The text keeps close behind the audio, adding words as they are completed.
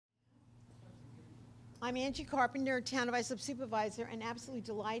I'm Angie Carpenter, Town of Islip Supervisor, and absolutely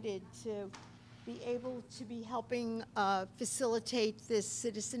delighted to be able to be helping facilitate this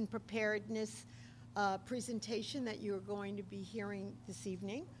citizen preparedness presentation that you're going to be hearing this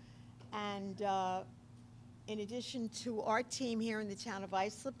evening. And in addition to our team here in the Town of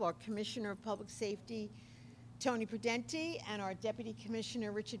Islip, our Commissioner of Public Safety, Tony Prudenti, and our Deputy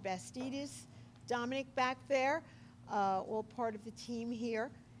Commissioner, Richard Bastides, Dominic back there, all part of the team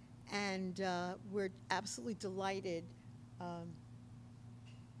here. And we're absolutely delighted.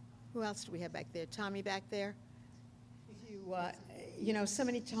 Who else do we have back there? Tommy back there? You know, so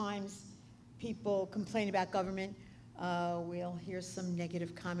many times people complain about government. We'll hear some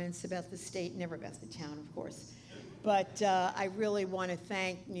negative comments about the state, never about the town, of course. But I really want to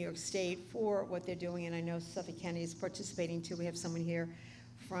thank New York State for what they're doing, and I know Suffolk County is participating too. We have someone here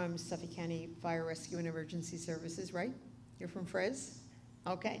from Suffolk County Fire Rescue and Emergency Services, right? You're from Fres?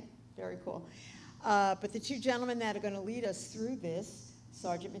 Okay. Very cool. But the two gentlemen that are going to lead us through this,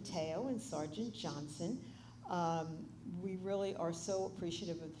 Sergeant Mateo and Sergeant Johnson, we really are so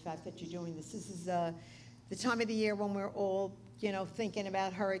appreciative of the fact that you're doing this. This is the time of the year when we're all, you know, thinking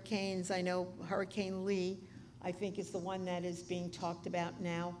about hurricanes. I know Hurricane Lee, I think, is the one that is being talked about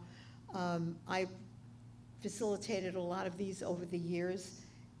now. I've facilitated a lot of these over the years,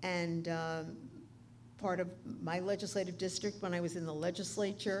 and part of my legislative district when I was in the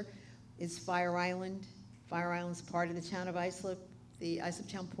legislature is Fire Island. Fire Island's part of the Town of Islip. The Islip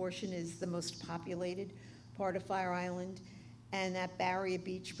Town portion is the most populated part of Fire Island, and that barrier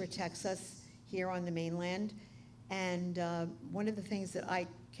beach protects us here on the mainland. And one of the things that I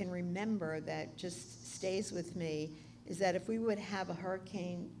can remember that just stays with me is that if we would have a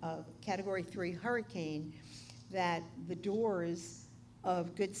hurricane, Category 3 hurricane, that the doors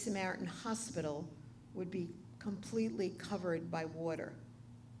of Good Samaritan Hospital would be completely covered by water.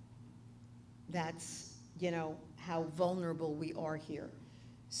 That's, you know, how vulnerable we are here.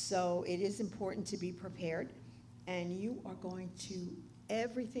 So it is important to be prepared, and you are going to,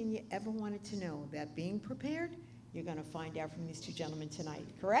 everything you ever wanted to know about being prepared, you're going to find out from these two gentlemen tonight,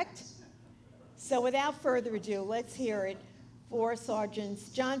 correct? So without further ado, let's hear it for Sergeants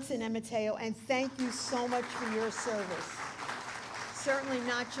Johnson and Mateo, and thank you so much for your service. Certainly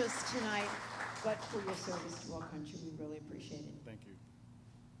not just tonight, but for your service to our country. We really appreciate it. Thank you.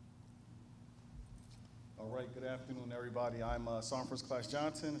 All right, good afternoon, everybody. I'm Sergeant First Class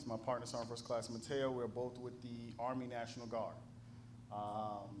Johnson. It's my partner, Sergeant First Class Mateo. We're both with the Army National Guard.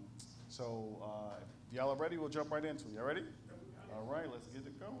 If y'all are ready, we'll jump right into it. Y'all ready? All right, let's get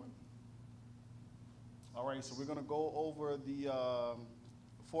it going. All right, so we're going to go over the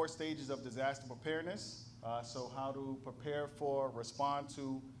 4 stages of disaster preparedness. So how to prepare for, respond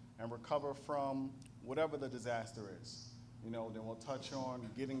to, and recover from whatever the disaster is. You know, then we'll touch on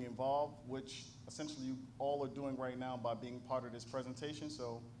getting involved, which essentially you all are doing right now by being part of this presentation.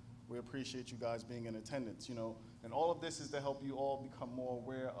 So we appreciate you guys being in attendance, you know. And all of this is to help you all become more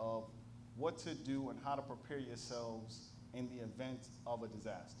aware of what to do and how to prepare yourselves in the event of a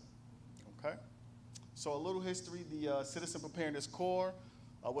disaster, okay? So a little history, the Citizen Preparedness Corps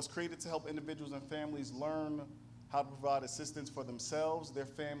was created to help individuals and families learn how to provide assistance for themselves, their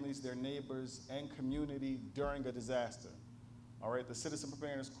families, their neighbors, and community during a disaster. All right, the Citizen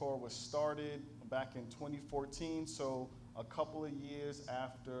Preparedness Corps was started back in 2014, so a couple of years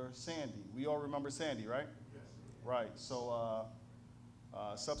after Sandy. We all remember Sandy, right? Yes. Right, so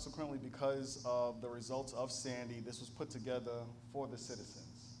subsequently, because of the results of Sandy, this was put together for the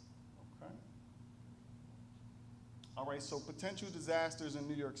citizens, okay? All right, so potential disasters in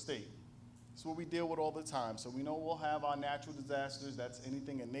New York State. It's what we deal with all the time. So we know we'll have our natural disasters. That's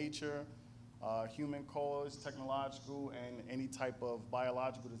anything in nature, human caused, technological, and any type of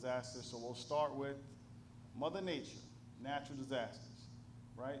biological disaster. So we'll start with Mother Nature, natural disasters,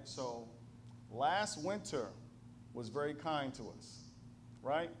 right? So last winter was very kind to us,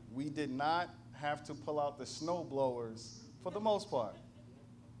 right? We did not have to pull out the snow blowers for the most part,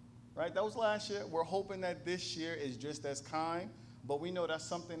 right? That was last year. We're hoping that this year is just as kind. But we know that's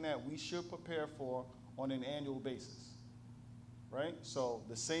something that we should prepare for on an annual basis, right? So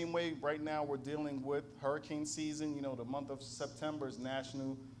the same way right now we're dealing with hurricane season, you know, the month of September is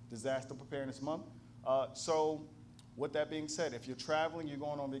National Disaster Preparedness Month. So with that being said, if you're traveling, you're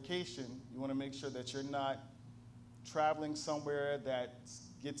going on vacation, you want to make sure that you're not traveling somewhere that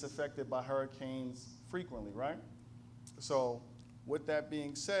gets affected by hurricanes frequently, right? So with that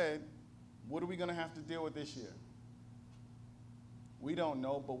being said, what are we going to have to deal with this year? We don't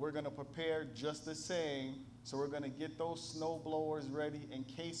know, but we're going to prepare just the same. So we're going to get those snow blowers ready in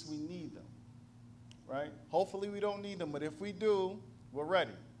case we need them, right? Hopefully we don't need them, but if we do, we're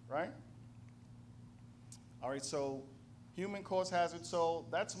ready, right? All right, so human caused hazard, so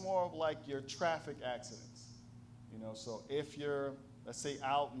that's more of like your traffic accidents. You know, so if you're, let's say,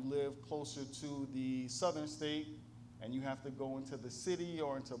 out, you live closer to the southern state, and you have to go into the city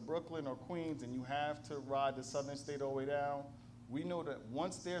or into Brooklyn or Queens, and you have to ride the southern state all the way down, we know that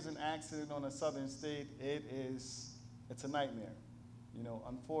once there's an accident on a southern state, it's a nightmare, you know,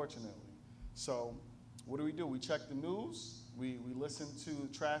 unfortunately. So what do? We check the news, we listen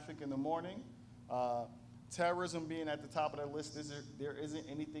to traffic in the morning. Terrorism being at the top of that list, there isn't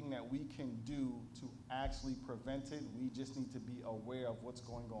anything that we can do to actually prevent it. We just need to be aware of what's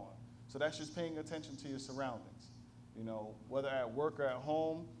going on. So that's just paying attention to your surroundings. You know, whether at work or at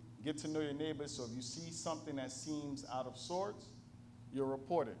home, get to know your neighbors. So if you see something that seems out of sorts, you'll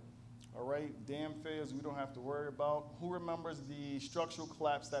report it. All right, dam failures we don't have to worry about. Who remembers the structural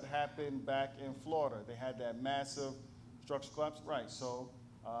collapse that happened back in Florida? They had that massive structural collapse, right? So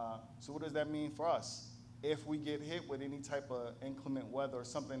what does that mean for us? If we get hit with any type of inclement weather or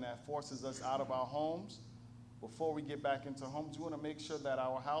something that forces us out of our homes, before we get back into homes, we want to make sure that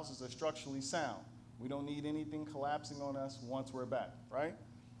our houses are structurally sound. We don't need anything collapsing on us once we're back, right?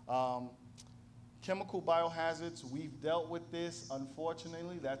 Chemical biohazards, we've dealt with this.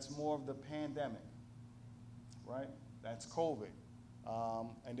 Unfortunately, that's more of the pandemic, right? That's COVID.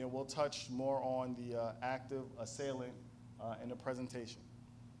 And then we'll touch more on the active assailant in the presentation.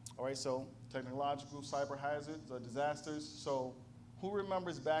 All right, so technological cyber hazards or disasters. So who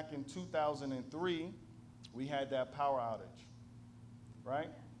remembers back in 2003, we had that power outage, right?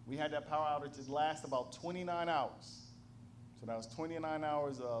 We had that power outage that lasted about 29 hours. So that was 29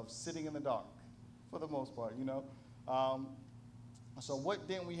 hours of sitting in the dark, for the most part, you know. So what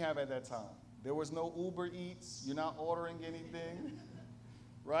didn't we have at that time? There was no Uber Eats. You're not ordering anything,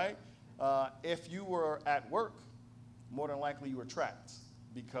 right? If you were at work, more than likely you were trapped.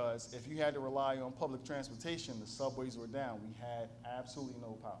 Because if you had to rely on public transportation, the subways were down. We had absolutely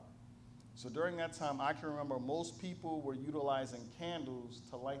no power. So during that time, I can remember most people were utilizing candles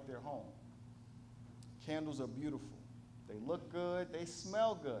to light their home. Candles are beautiful. They look good, they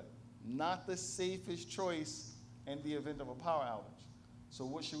smell good. Not the safest choice in the event of a power outage. So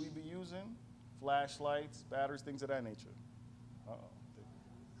what should we be using? Flashlights, batteries, things of that nature. Uh-oh.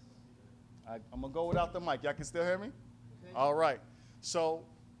 I'm gonna go without the mic. Y'all can still hear me? Okay. All right. So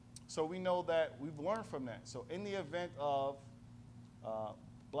we know that we've learned from that. So in the event of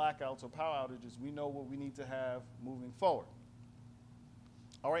blackouts or power outages, we know what we need to have moving forward.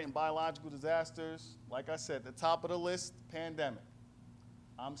 All right, in biological disasters, like I said, the top of the list, pandemic.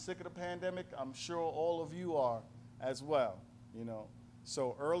 I'm sick of the pandemic. I'm sure all of you are as well, you know.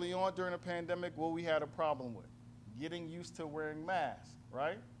 So early on during the pandemic, what we had a problem with? Getting used to wearing masks,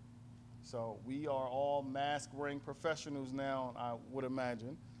 right? So we are all mask-wearing professionals now, I would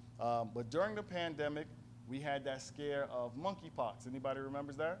imagine. But during the pandemic, we had that scare of monkeypox. Anybody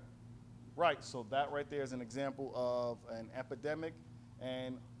remembers that? Right, so that right there is an example of an epidemic.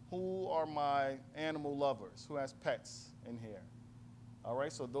 And who are my animal lovers? Who has pets in here? All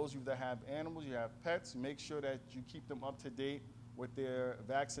right, so those of you that have animals, you have pets, make sure that you keep them up to date with their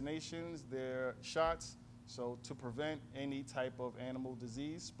vaccinations, their shots, so to prevent any type of animal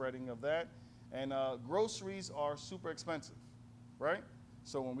disease, spreading of that. And groceries are super expensive, right?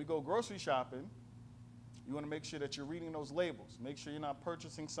 So when we go grocery shopping, you want to make sure that you're reading those labels. Make sure you're not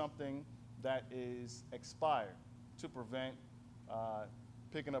purchasing something that is expired to prevent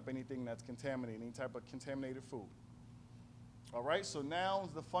picking up anything that's contaminated, any type of contaminated food. All right, so now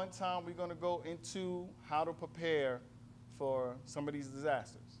is the fun time. We're going to go into how to prepare for some of these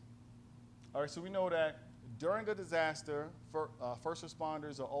disasters. All right, so we know that during a disaster, first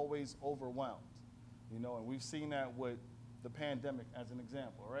responders are always overwhelmed, you know, and we've seen that with the pandemic as an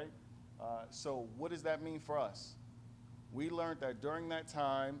example, right? So what does that mean for us? We learned that during that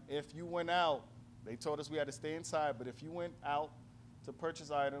time, if you went out, they told us we had to stay inside, but if you went out to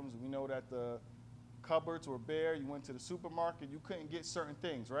purchase items, we know that the cupboards were bare, you went to the supermarket, you couldn't get certain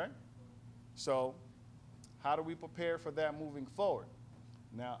things, right? So how do we prepare for that moving forward?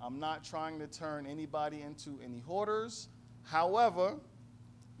 Now, I'm not trying to turn anybody into any hoarders. However,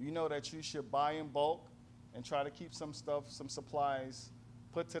 you know that you should buy in bulk and try to keep some stuff, some supplies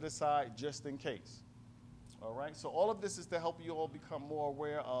put to the side just in case. All right, so all of this is to help you all become more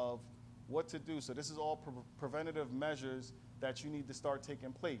aware of what to do. So this is all preventative measures that you need to start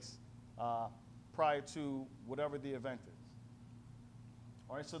taking place prior to whatever the event is.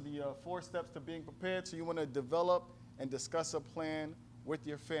 All right, so the 4 steps to being prepared. So you want to develop and discuss a plan with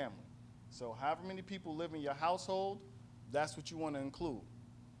your family. So however many people live in your household, that's what you want to include.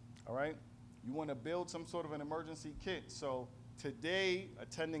 All right, you want to build some sort of an emergency kit. So today,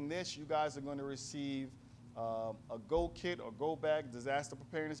 attending this, you guys are going to receive a go kit or go bag, disaster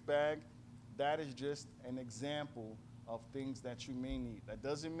preparedness bag, that is just an example of things that you may need. That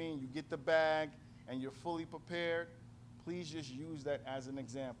doesn't mean you get the bag and you're fully prepared. Please just use that as an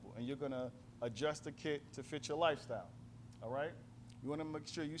example, and you're going to adjust the kit to fit your lifestyle, all right? You want to make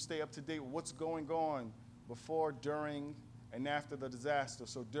sure you stay up to date with what's going on before, during, and after the disaster.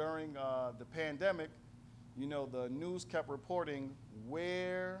 So during the pandemic, you know, the news kept reporting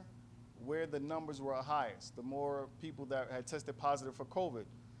where the numbers were highest, the more people that had tested positive for COVID.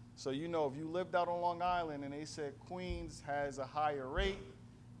 So, you know, if you lived out on Long Island and they said Queens has a higher rate,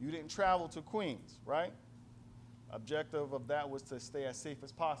 you didn't travel to Queens, right? Objective of that was to stay as safe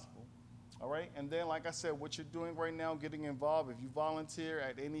as possible, all right? And then, like I said, what you're doing right now, getting involved, if you volunteer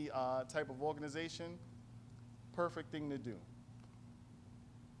at any type of organization, perfect thing to do.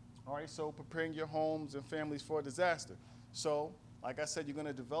 All right, so preparing your homes and families for a disaster. So, like I said, you're going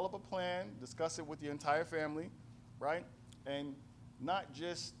to develop a plan, discuss it with your entire family, right? And not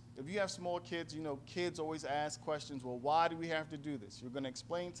just, if you have small kids, you know, kids always ask questions, well, why do we have to do this? You're going to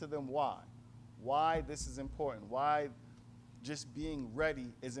explain to them why this is important, why just being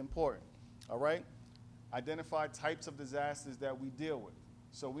ready is important, all right? Identify types of disasters that we deal with.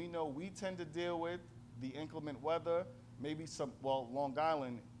 So we know we tend to deal with the inclement weather, maybe some, well, Long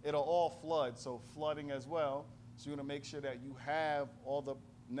Island, it'll all flood, so flooding as well. So you want to make sure that you have all the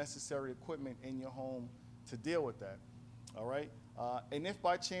necessary equipment in your home to deal with that, all right? And if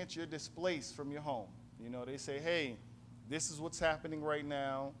by chance you're displaced from your home, you know, they say, hey, this is what's happening right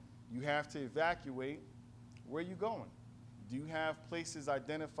now. You have to evacuate. Where are you going? Do you have places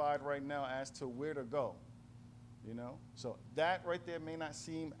identified right now as to where to go? You know, so that right there may not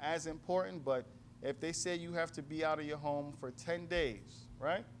seem as important, but if they say you have to be out of your home for 10 days,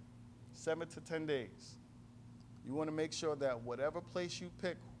 right? 7 to 10 days. You want to make sure that whatever place you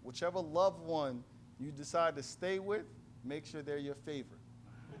pick, whichever loved one you decide to stay with, make sure they're your favorite.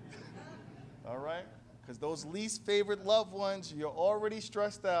 All right? Because those least favorite loved ones, you're already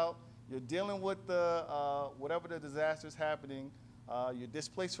stressed out. You're dealing with the whatever the disaster is happening. You're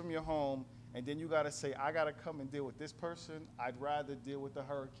displaced from your home. And then you got to say, I got to come and deal with this person. I'd rather deal with the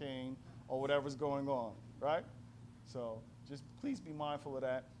hurricane or whatever's going on, right? So just please be mindful of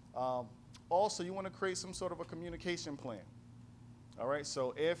that. Also, you want to create some sort of a communication plan. All right,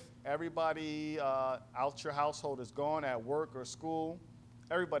 so if everybody out your household is gone at work or school,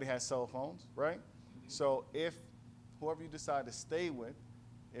 everybody has cell phones, right? So if whoever you decide to stay with,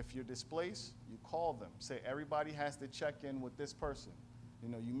 if you're displaced, you call them. Say, everybody has to check in with this person. You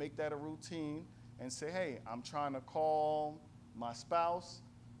know, you make that a routine and say, hey, I'm trying to call my spouse.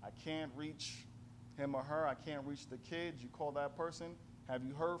 I can't reach him or her. I can't reach the kids. You call that person. Have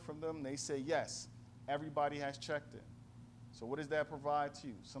you heard from them? They say, yes. Everybody has checked in. So what does that provide to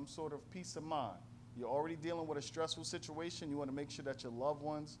you? Some sort of peace of mind. You're already dealing with a stressful situation. You want to make sure that your loved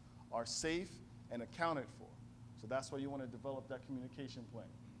ones are safe and accounted for. So that's why you want to develop that communication plan.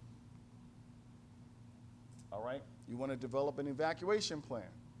 All right? You want to develop an evacuation plan.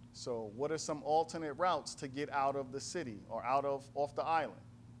 So what are some alternate routes to get out of the city or off the island?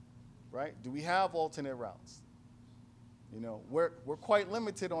 Right? Do we have alternate routes? You know, we're quite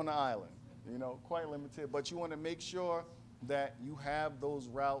limited on the island, you know, quite limited, but you want to make sure that you have those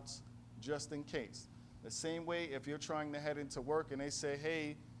routes just in case. The same way if you're trying to head into work and they say,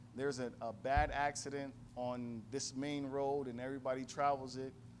 hey, there's a bad accident on this main road and everybody travels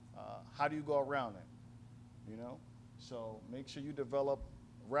it, how do you go around it? You know? So make sure you develop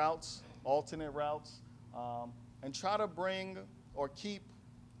routes, alternate routes, and try to bring or keep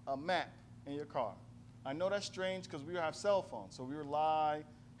a map in your car. I know that's strange because we have cell phones, so we rely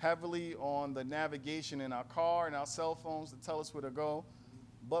heavily on the navigation in our car and our cell phones to tell us where to go.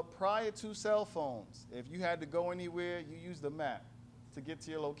 But prior to cell phones, if you had to go anywhere, you used the map to get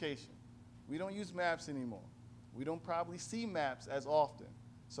to your location. We don't use maps anymore. We don't probably see maps as often.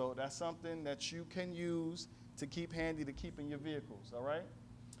 So that's something that you can use to keep handy to keep in your vehicles, all right?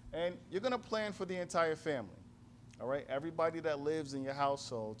 And you're going to plan for the entire family, all right? Everybody that lives in your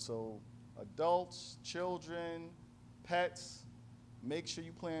household, so adults, children, pets, make sure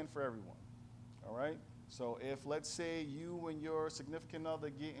you plan for everyone, all right? So if, let's say, you and your significant other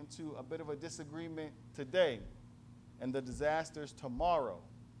get into a bit of a disagreement today and the disaster's tomorrow,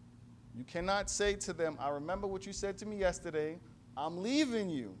 you cannot say to them, I remember what you said to me yesterday, I'm leaving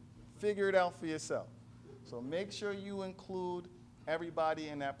you. Figure it out for yourself. So make sure you include everybody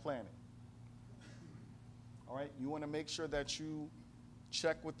in that planning. All right? You want to make sure that you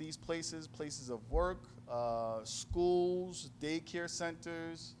check with these places of work, schools, daycare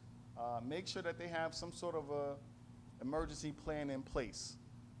centers. Make sure that they have some sort of a emergency plan in place.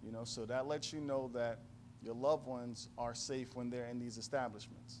 You know, so that lets you know that your loved ones are safe when they're in these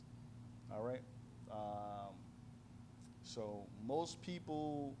establishments. All right? So most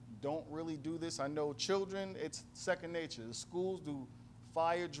people don't really do this. I know children, it's second nature. The schools do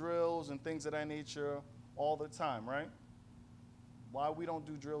fire drills and things of that nature all the time, right? Why we don't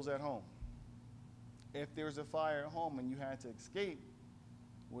do drills at home? If there's a fire at home and you had to escape,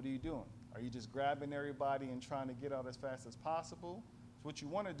 what are you doing? Are you just grabbing everybody and trying to get out as fast as possible? It's what you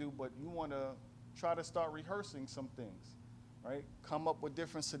want to do, but you want to try to start rehearsing some things, right? Come up with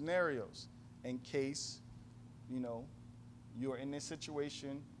different scenarios in case, you're in this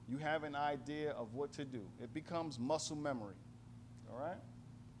situation, you have an idea of what to do. It becomes muscle memory, all right?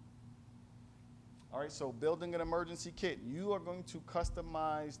 All right, so building an emergency kit. You are going to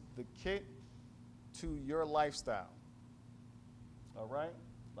customize the kit to your lifestyle, all right?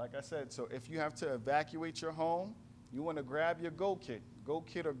 Like I said, so if you have to evacuate your home, you want to grab your go kit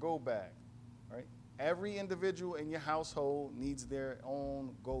or go bag, right? Every individual in your household needs their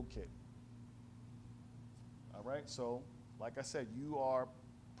own go kit, all right? So, like I said, you are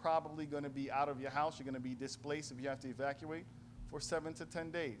probably going to be out of your house. You're going to be displaced if you have to evacuate for 7 to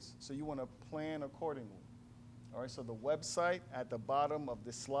 10 days. So you want to plan accordingly. All right, so the website at the bottom of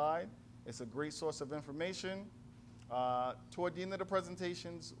this slide is a great source of information. Toward the end of the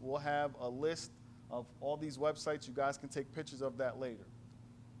presentations, we'll have a list of all these websites. You guys can take pictures of that later.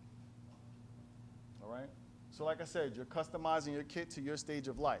 All right? So like I said, you're customizing your kit to your stage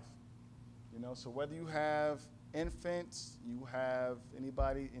of life. So whether you have infants, you have any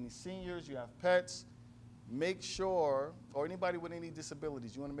seniors, you have pets, make sure, or anybody with any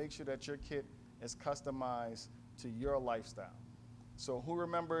disabilities, you want to make sure that your kit is customized to your lifestyle. So who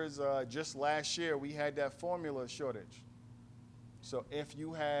remembers just last year we had that formula shortage? So if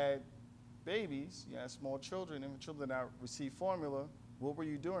you had babies, you had small children, and children that receive formula, what were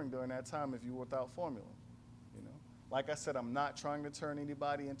you doing during that time if you were without formula? Like I said, I'm not trying to turn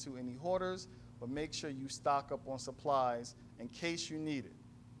anybody into any hoarders, but make sure you stock up on supplies in case you need it.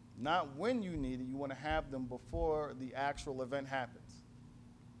 Not when you need it, you want to have them before the actual event happens.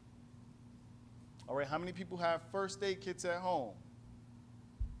 All right, how many people have first aid kits at home?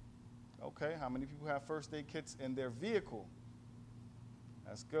 Okay, how many people have first aid kits in their vehicle?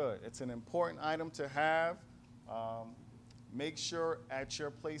 That's good. It's an important item to have. Make sure at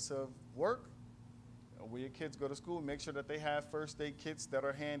your place of work, where your kids go to school, make sure that they have first aid kits that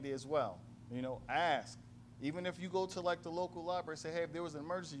are handy as well. Ask. Even if you go to like the local library, say, hey, if there was an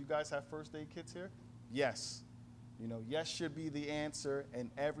emergency, you guys have first aid kits here? Yes. Yes should be the answer in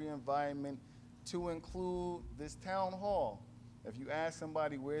every environment, to include this town hall. If you ask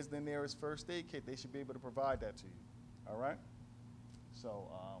somebody where's the nearest first aid kit, they should be able to provide that to you. All right? So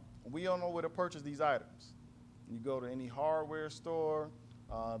we all know where to purchase these items. You go to any hardware store.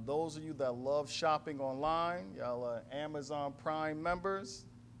 Those of you that love shopping online, y'all are Amazon Prime members.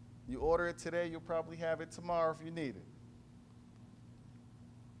 You order it today, you'll probably have it tomorrow if you need it.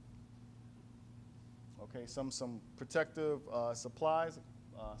 Okay, some protective supplies,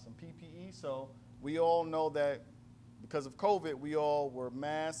 some PPE. So we all know that because of COVID, we all were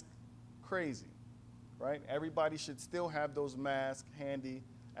mask crazy, right? Everybody should still have those masks handy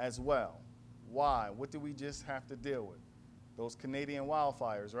as well. Why? What did we just have to deal with? Those Canadian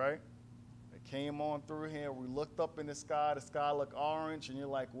wildfires, right? They came on through here. We looked up in the sky looked orange, and you're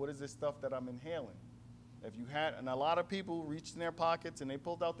like, what is this stuff that I'm inhaling? And a lot of people reached in their pockets and they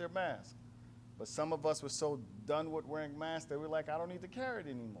pulled out their mask. But some of us were so done with wearing masks that we're like, I don't need to carry it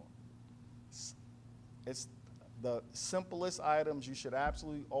anymore. It's the simplest items. You should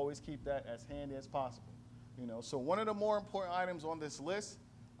absolutely always keep that as handy as possible. So one of the more important items on this list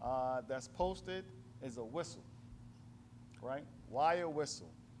that's posted is a whistle, right? Why a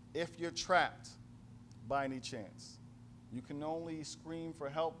whistle? If you're trapped by any chance, you can only scream for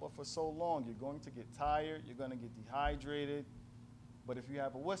help but for so long. You're going to get tired, you're going to get dehydrated. But if you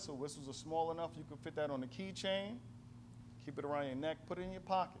have a whistle, whistles are small enough, you can fit that on a keychain, keep it around your neck, put it in your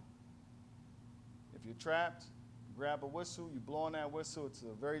pocket. If you're trapped, grab a whistle, you blow on that whistle, it's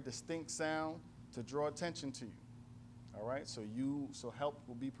a very distinct sound to draw attention to you. All right, so help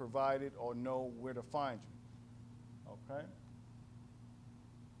will be provided or know where to find you. Okay?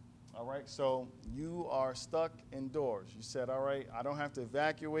 All right, so you are stuck indoors. You said, all right, I don't have to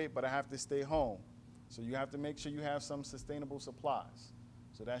evacuate, but I have to stay home. So you have to make sure you have some sustainable supplies.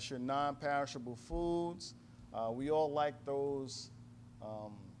 So that's your non-perishable foods. We all like those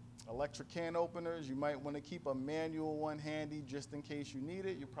electric can openers. You might want to keep a manual one handy just in case you need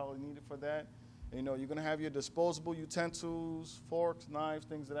it. You probably need it for that. You're going to have your disposable utensils, forks, knives,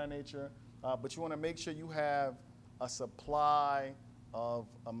 things of that nature. But you want to make sure you have a supply of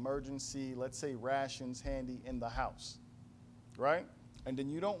emergency, let's say, rations handy in the house, right? And then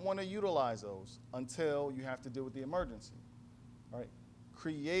you don't want to utilize those until you have to deal with the emergency, right?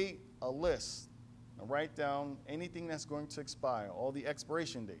 Create a list and write down anything that's going to expire, all the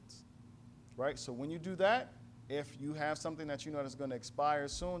expiration dates, right? So when you do that, if you have something that you know that's going to expire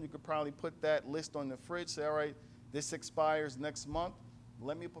soon, you could probably put that list on the fridge, say, all right, this expires next month.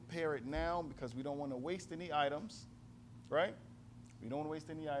 Let me prepare it now because we don't want to waste any items, right? We don't want to waste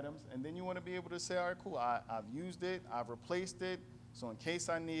any items. And then you want to be able to say, all right, cool, I've used it, I've replaced it, so in case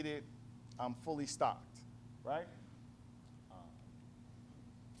I need it, I'm fully stocked, right?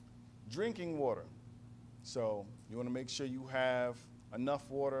 Drinking water. So you want to make sure you have enough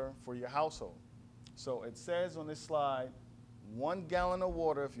water for your household. So it says on this slide, 1 gallon of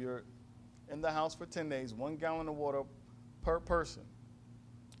water, if you're in the house for 10 days, 1 gallon of water per person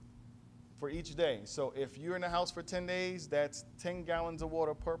for each day. So if you're in the house for 10 days, that's 10 gallons of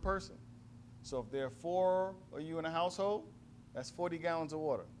water per person. So if there are 4 of you in a household, that's 40 gallons of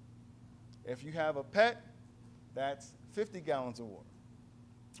water. If you have a pet, that's 50 gallons of water,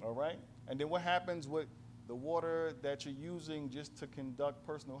 all right? And then what happens with the water that you're using just to conduct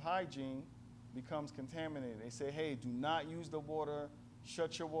personal hygiene becomes contaminated. They say, hey, do not use the water,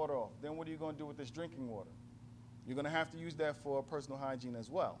 shut your water off. Then what are you going to do with this drinking water? You're going to have to use that for personal hygiene as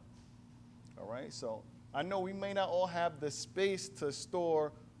well. All right, so I know we may not all have the space to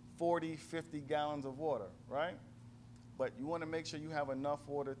store 40, 50 gallons of water, right? But you want to make sure you have enough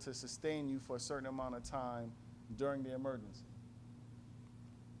water to sustain you for a certain amount of time during the emergency.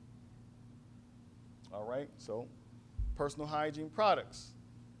 All right, so personal hygiene products.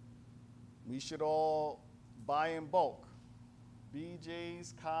 We should all buy in bulk.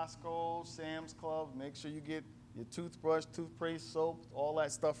 BJ's, Costco, Sam's Club, make sure you get your toothbrush, toothpaste, soap, all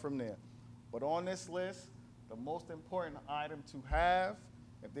that stuff from there. But on this list, the most important item to have,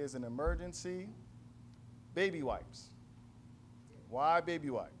 if there's an emergency, baby wipes. Why baby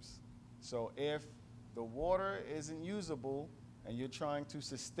wipes? So if the water isn't usable and you're trying to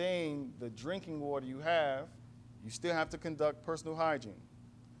sustain the drinking water you have, you still have to conduct personal hygiene.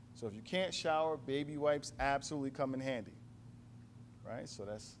 So if you can't shower, baby wipes absolutely come in handy, right? So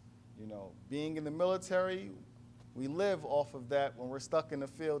that's, you know, being in the military, we live off of that when we're stuck in the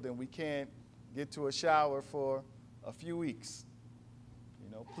field and we can't get to a shower for a few weeks. You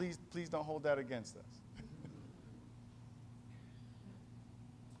know, please don't hold that against us.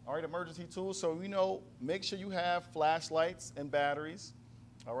 All right, emergency tools. So, you know, make sure you have flashlights and batteries.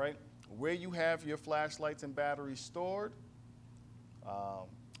 All right, where you have your flashlights and batteries stored.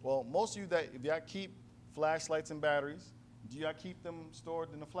 Well, most of you that, if y'all keep flashlights and batteries, do y'all keep them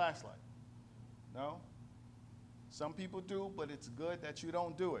stored in a flashlight? No? Some people do, but it's good that you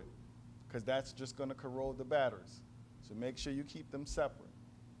don't do it because that's just going to corrode the batteries. So make sure you keep them separate,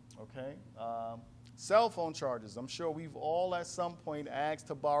 okay? Cell phone chargers. I'm sure we've all at some point asked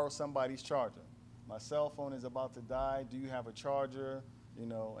to borrow somebody's charger. My cell phone is about to die. Do you have a charger? You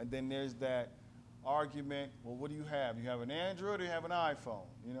know, and then there's that argument, well, what do you have? You have an Android or you have an iPhone,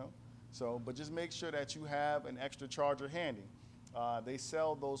 you know? So, but just make sure that you have an extra charger handy. They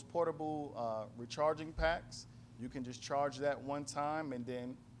sell those portable recharging packs. You can just charge that one time, and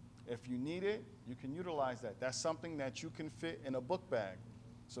then if you need it, you can utilize that. That's something that you can fit in a book bag.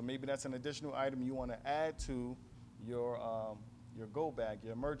 So maybe that's an additional item you want to add to your go bag,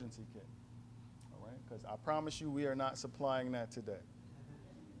 your emergency kit. All right? Because I promise you we are not supplying that today.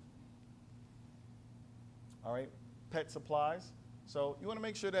 All right, pet supplies. So you want to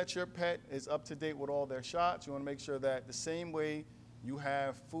make sure that your pet is up to date with all their shots. You want to make sure that the same way you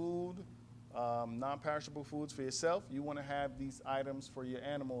have food, non-perishable foods for yourself, you want to have these items for your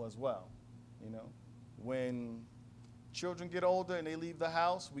animal as well. You know, when children get older and they leave the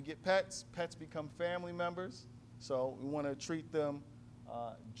house, we get pets. Pets become family members. So we want to treat them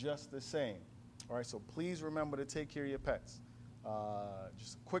just the same. All right, so please remember to take care of your pets.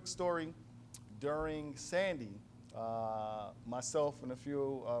 Just a quick story. During Sandy, myself and a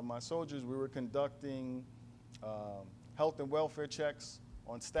few of my soldiers, we were conducting health and welfare checks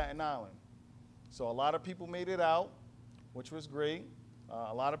on Staten Island. So a lot of people made it out, which was great.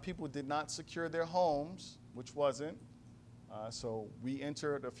 A lot of people did not secure their homes, which wasn't. So we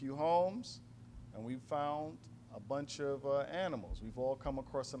entered a few homes, and we found a bunch of animals. We've all come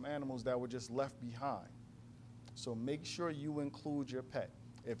across some animals that were just left behind. So make sure you include your pet.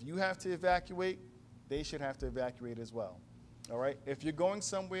 If you have to evacuate, they should have to evacuate as well. All right? If you're going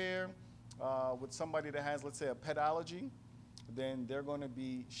somewhere with somebody that has, let's say, a pet allergy, then there are going to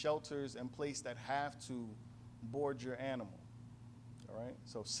be shelters in place that have to board your animal. All right?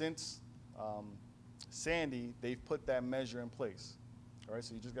 So since Sandy, they've put that measure in place. All right,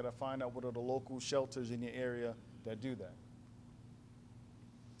 so you just got to find out what are the local shelters in your area that do that.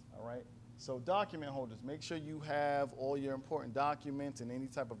 All right, so document holders, make sure you have all your important documents in any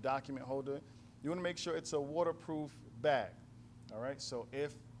type of document holder. You want to make sure it's a waterproof bag. All right, so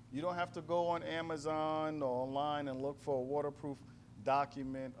if you don't have to go on Amazon or online and look for a waterproof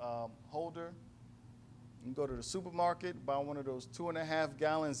document holder, you can go to the supermarket, buy one of those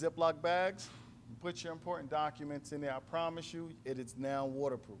 2.5-gallon Ziploc bags, and put your important documents in there. I promise you, it is now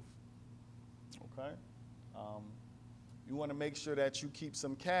waterproof. Okay? You want to make sure that you keep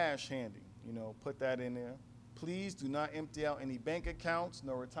some cash handy. You know, put that in there. Please do not empty out any bank accounts,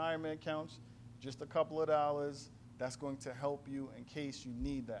 no retirement accounts, just a couple of dollars. That's going to help you in case you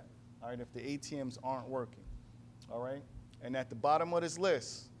need that, all right, if the ATMs aren't working, all right? And at the bottom of this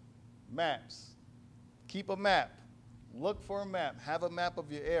list, maps. Keep a map. Look for a map. Have a map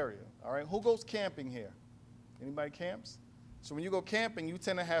of your area, all right? Who goes camping here? Anybody camps? So when you go camping, you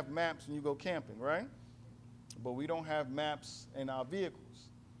tend to have maps when you go camping, right? But we don't have maps in our vehicles.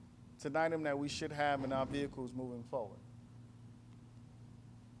 It's an item that we should have in our vehicles moving forward.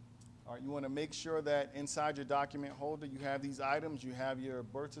 All right, you want to make sure that inside your document holder you have these items. You have your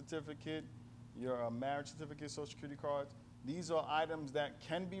birth certificate, your marriage certificate, social security cards. These are items that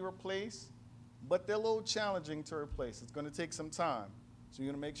can be replaced, but they're a little challenging to replace. It's going to take some time. So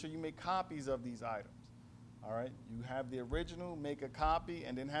you're going to make sure you make copies of these items. All right, you have the original, make a copy,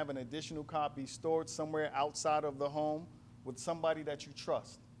 and then have an additional copy stored somewhere outside of the home with somebody that you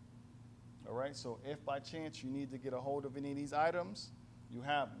trust. All right, so if by chance you need to get a hold of any of these items, you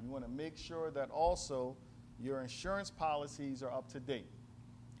have them. You want to make sure that also your insurance policies are up to date.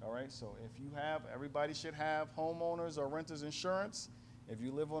 All right, so if you have, everybody should have homeowners or renters insurance. If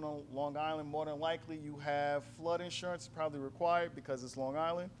you live on Long Island, more than likely you have flood insurance, probably required because it's Long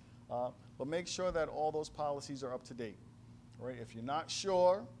Island. But make sure that all those policies are up to date. All right, if you're not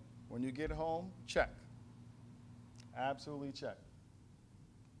sure, when you get home, check. Absolutely check.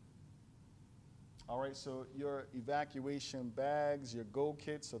 All right, so your evacuation bags, your go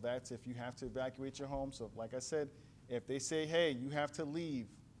kit, so that's if you have to evacuate your home. So like I said, if they say, hey, you have to leave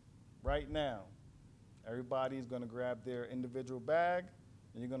right now, everybody's going to grab their individual bag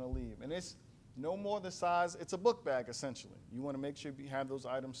and you're going to leave. And it's no more the size, it's a book bag essentially. You want to make sure you have those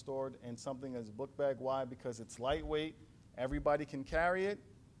items stored in something as a book bag. Why? Because it's lightweight, everybody can carry it,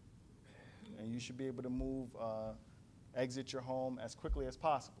 and you should be able to move, exit your home as quickly as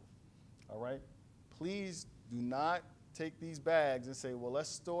possible. All right? Please do not take these bags and say, well, let's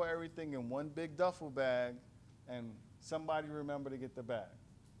store everything in one big duffel bag and somebody remember to get the bag.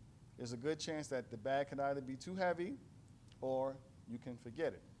 There's a good chance that the bag can either be too heavy or you can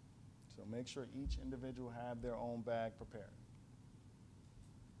forget it. So make sure each individual have their own bag prepared.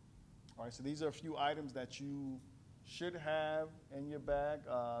 All right, so these are a few items that you should have in your bag.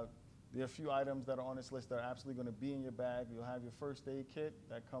 There are a few items that are on this list that are absolutely going to be in your bag. You'll have your first aid kit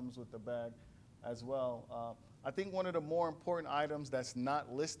that comes with the bag as well. I think one of the more important items that's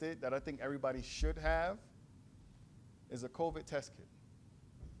not listed that I think everybody should have is a COVID test kit,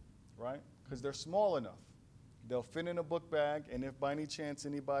 right? Because they're small enough. They'll fit in a book bag, and if by any chance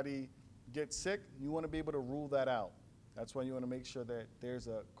anybody gets sick, you want to be able to rule that out. That's why you want to make sure that there's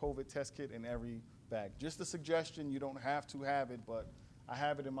a COVID test kit in every bag. Just a suggestion, you don't have to have it, but I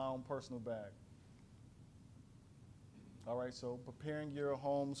have it in my own personal bag. All right, so preparing your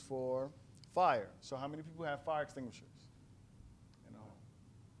homes for fire. So how many people have fire extinguishers in the home?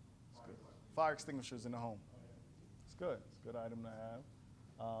 It's good. Fire extinguishers in the home. It's good. It's a good item to have.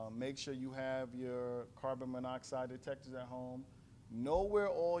 Make sure you have your carbon monoxide detectors at home. Know where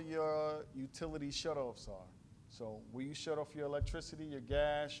all your utility shutoffs are. So where you shut off your electricity, your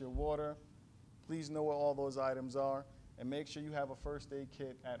gas, your water, please know where all those items are. And make sure you have a first aid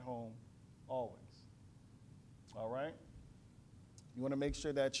kit at home always. All right? You want to make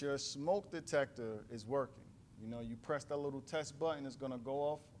sure that your smoke detector is working. You know, you press that little test button, it's going to go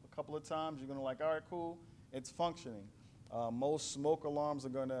off a couple of times. You're going to like, all right, cool, it's functioning. Most smoke alarms are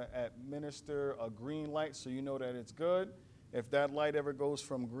going to administer a green light so you know that it's good. If that light ever goes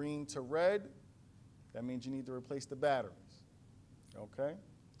from green to red, that means you need to replace the batteries. Okay?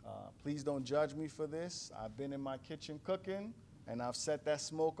 Please don't judge me for this. I've been in my kitchen cooking, and I've set that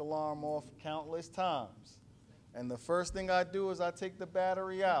smoke alarm off countless times. And the first thing I do is I take the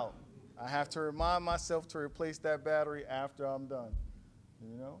battery out. I have to remind myself to replace that battery after I'm done,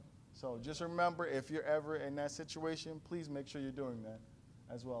 you know? So just remember, if you're ever in that situation, please make sure you're doing that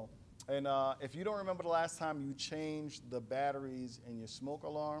as well. And if you don't remember the last time you changed the batteries in your smoke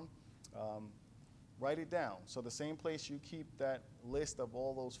alarm, write it down. So the same place you keep that list of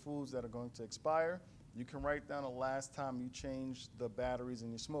all those foods that are going to expire, you can write down the last time you changed the batteries in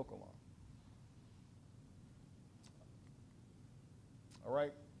your smoke alarm. All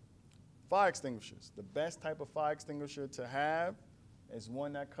right, fire extinguishers. The best type of fire extinguisher to have is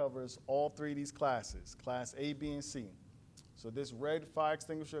one that covers all three of these classes, class A, B, and C. So this red fire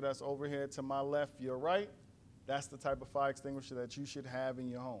extinguisher that's over here to my left, your right, that's the type of fire extinguisher that you should have in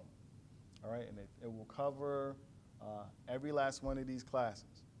your home. All right, and it will cover every last one of these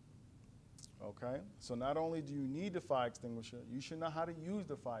classes. Okay, so not only do you need the fire extinguisher, you should know how to use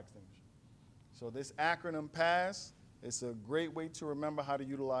the fire extinguisher. So this acronym PASS, it's a great way to remember how to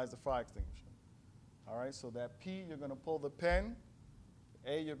utilize the fire extinguisher. All right, so that P, you're going to pull the pin.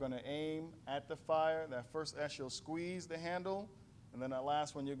 A, you're going to aim at the fire. That first S, you'll squeeze the handle. And then that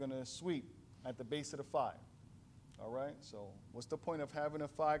last one, you're going to sweep at the base of the fire. All right, so what's the point of having a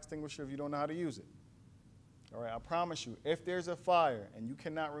fire extinguisher if you don't know how to use it? All right, I promise you, if there's a fire and you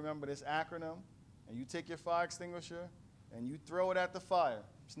cannot remember this acronym, and you take your fire extinguisher and you throw it at the fire,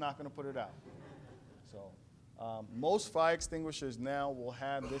 it's not going to put it out. So most fire extinguishers now will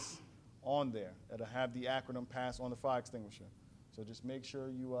have this on there. It'll have the acronym PASS on the fire extinguisher. So just make sure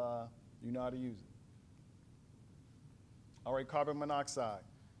you know how to use it. All right, carbon monoxide.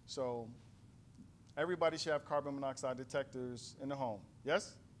 So everybody should have carbon monoxide detectors in the home.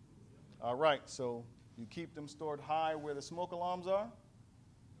 Yes? All right, so you keep them stored high where the smoke alarms are?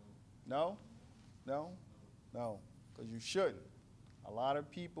 No? No? No, because you shouldn't. A lot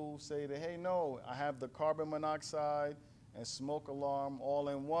of people say that, hey, no, I have the carbon monoxide and smoke alarm all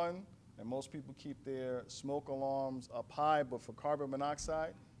in one, and most people keep their smoke alarms up high, but for carbon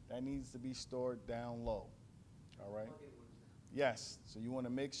monoxide, that needs to be stored down low, all right? Yes, so you want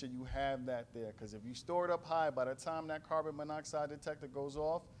to make sure you have that there, because if you store it up high, by the time that carbon monoxide detector goes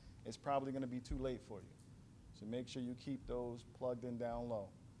off, it's probably going to be too late for you. So make sure you keep those plugged in down low,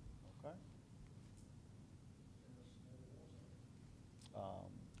 okay?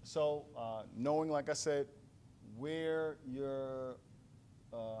 Knowing, like I said, where your,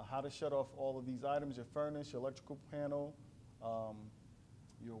 how to shut off all of these items, your furnace, your electrical panel,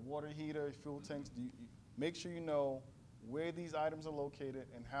 your water heater, fuel tanks, make sure you know where these items are located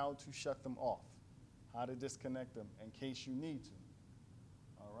and how to shut them off, how to disconnect them in case you need to,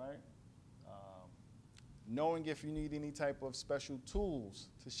 all right? Knowing if you need any type of special tools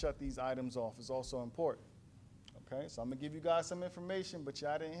to shut these items off is also important. Okay, so I'm going to give you guys some information, but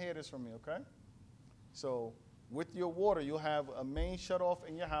y'all didn't hear this from me, okay? So with your water, you'll have a main shutoff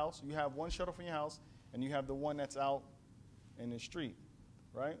in your house. You have one shutoff in your house, and you have the one that's out in the street,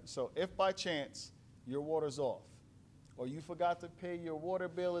 right? So if by chance your water's off, or you forgot to pay your water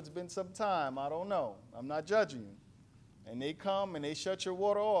bill, it's been some time, I don't know, I'm not judging you, and they come and they shut your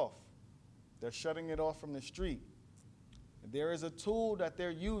water off, they're shutting it off from the street. There is a tool that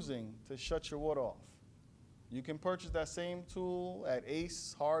they're using to shut your water off. You can purchase that same tool at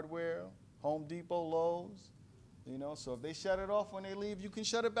Ace Hardware, Home Depot, Lowe's, you know, so if they shut it off when they leave, you can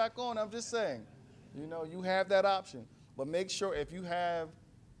shut it back on. I'm just saying, you know, you have that option. But make sure if you have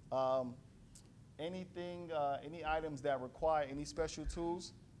anything, any items that require any special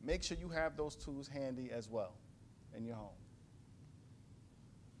tools, make sure you have those tools handy as well in your home.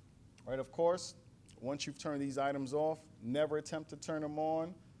 All right, of course, once you've turned these items off, never attempt to turn them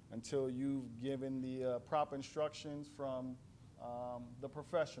on until you've given the proper instructions from the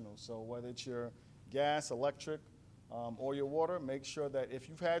professionals. So whether it's your gas, electric, or your water, make sure that if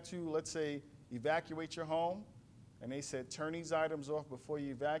you've had to, let's say, evacuate your home, and they said turn these items off before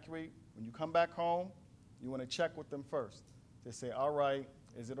you evacuate, when you come back home, you want to check with them first. They say, all right,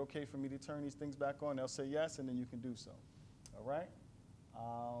 is it okay for me to turn these things back on? They'll say yes, and then you can do so. All right?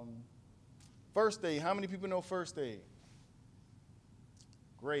 First aid, how many people know first aid?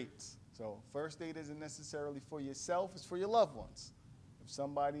 Great. So first aid isn't necessarily for yourself, it's for your loved ones. If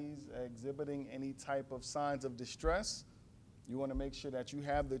somebody's exhibiting any type of signs of distress, you want to make sure that you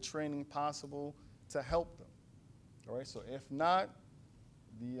have the training possible to help them. All right, so if not,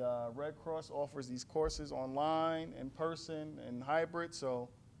 the Red Cross offers these courses online, in person, and hybrid, so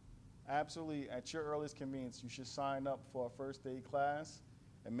absolutely at your earliest convenience, you should sign up for a first aid class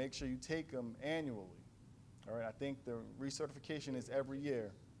and make sure you take them annually. All right, I think the recertification is every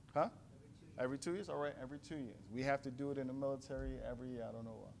year. Huh? Every 2 years? All right, every 2 years. We have to do it in the military every year. I don't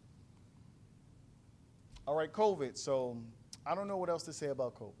know why. All right, COVID. So I don't know what else to say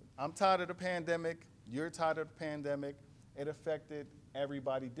about COVID. I'm tired of the pandemic. You're tired of the pandemic. It affected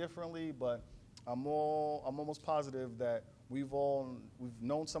everybody differently, but I'm almost positive that we've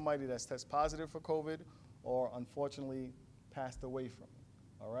known somebody that's tested positive for COVID or unfortunately passed away from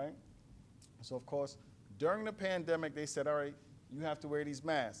it. All right? So, of course, during the pandemic, they said, all right, you have to wear these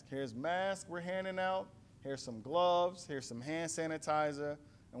masks. Here's masks we're handing out. Here's some gloves. Here's some hand sanitizer.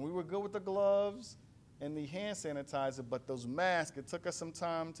 And we were good with the gloves and the hand sanitizer, but those masks, it took us some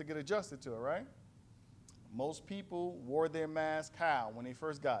time to get adjusted to it, right? Most people wore their mask how when they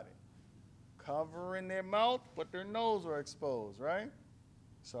first got it? Covering their mouth, but their nose were exposed, right?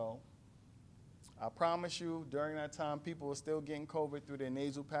 So I promise you, during that time, people were still getting COVID through their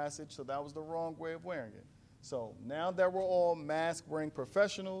nasal passage, so that was the wrong way of wearing it. So now that we're all mask-wearing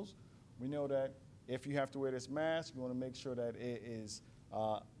professionals, we know that if you have to wear this mask, you want to make sure that it is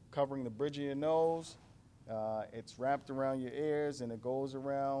covering the bridge of your nose, it's wrapped around your ears, and it goes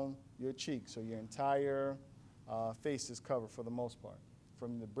around your cheeks, so your entire face is covered for the most part,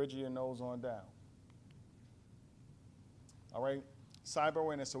 from the bridge of your nose on down. All right, cyber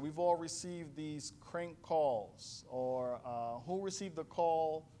awareness. So we've all received these crank calls, or who received a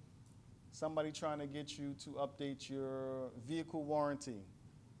call, somebody trying to get you to update your vehicle warranty,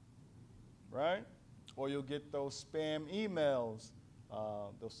 right? Or you'll get those spam emails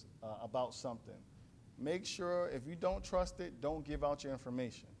about something. Make sure, if you don't trust it, don't give out your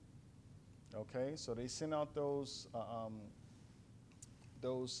information. Okay, so they send out those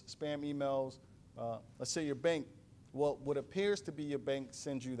spam emails. Let's say your bank, well, what appears to be your bank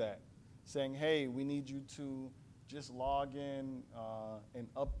sends you that, saying, hey, we need you to just log in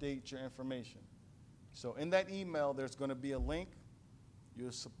and update your information. So in that email, there's going to be a link.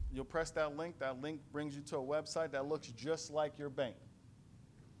 You'll press that link. That link brings you to a website that looks just like your bank.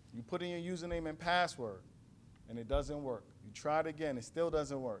 You put in your username and password, and it doesn't work. You try it again, it still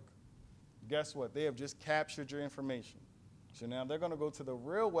doesn't work. Guess what? They have just captured your information. So now they're going to go to the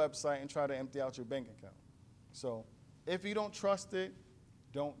real website and try to empty out your bank account. So if you don't trust it,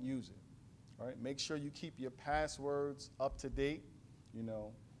 don't use it. All right? Make sure you keep your passwords up to date. You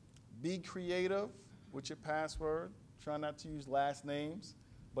know, be creative with your password. Try not to use last names,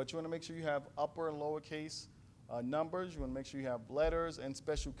 but you want to make sure you have upper and lowercase numbers. You want to make sure you have letters and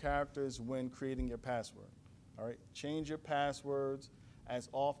special characters when creating your password. All right? Change your passwords as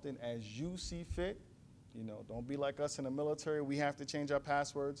often as you see fit. You know, don't be like us in the military. We have to change our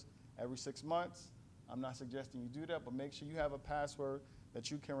passwords every 6 months. I'm not suggesting you do that, but make sure you have a password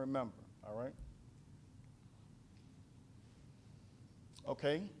that you can remember. All right?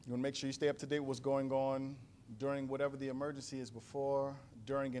 Okay, you want to make sure you stay up to date with what's going on during whatever the emergency is before,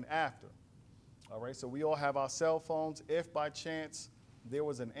 during, and after. All right, so we all have our cell phones. If by chance there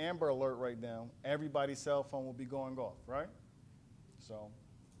was an Amber Alert right now, everybody's cell phone will be going off, right? So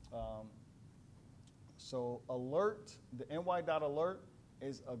alert, the ny.alert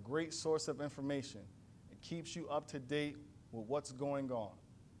is a great source of information. It keeps you up to date with what's going on.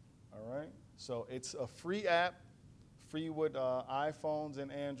 All right, so it's a free app, free with iPhones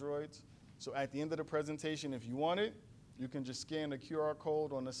and Androids. So at the end of the presentation, if you want it, you can just scan the QR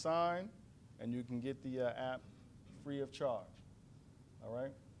code on the sign, and you can get the app free of charge. All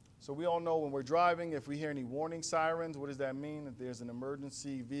right? So we all know when we're driving, if we hear any warning sirens, what does that mean? If there's an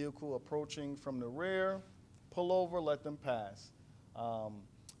emergency vehicle approaching from the rear, pull over, let them pass.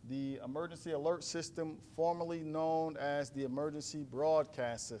 The emergency alert system, formerly known as the emergency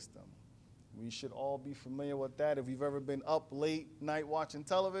broadcast system. We should all be familiar with that. If you've ever been up late night watching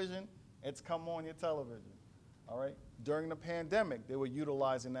television, it's come on your television. All right? During the pandemic, they were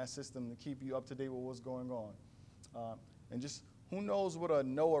utilizing that system to keep you up to date with what's going on. And just, who knows what a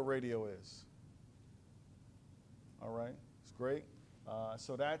NOAA radio is? All right, it's great.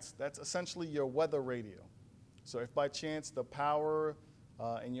 So that's essentially your weather radio. So if by chance the power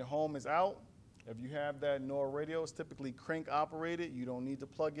in your home is out, if you have that NOAA radio, it's typically crank operated. You don't need to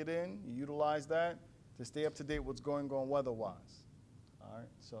plug it in. You utilize that to stay up to date with what's going on weather-wise. All right,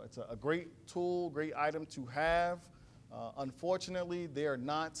 so it's a great tool, great item to have. Unfortunately, they are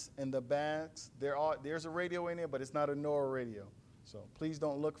not in the bags. There's a radio in there, but it's not a NOAA radio. So please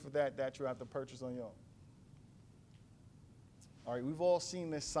don't look for that. That you'll have to purchase on your own. All right, we've all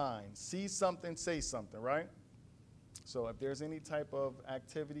seen this sign. See something, say something, right? So if there's any type of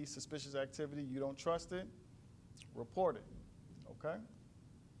activity, suspicious activity, you don't trust it, report it, okay?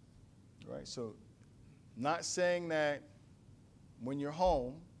 All right, so not saying that when you're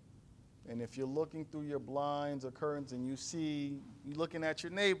home, and if you're looking through your blinds or curtains and you're looking at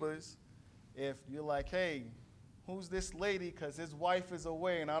your neighbors, if you're like, hey, who's this lady? Because his wife is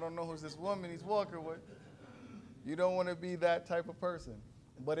away and I don't know who's this woman he's walking with. You don't want to be that type of person.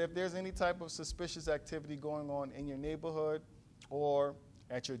 But if there's any type of suspicious activity going on in your neighborhood or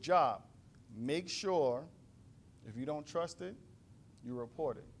at your job, make sure, if you don't trust it, you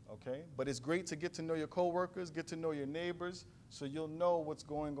report it, okay? But it's great to get to know your coworkers, get to know your neighbors, so you'll know what's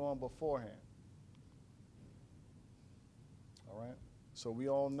going on beforehand. all right? So we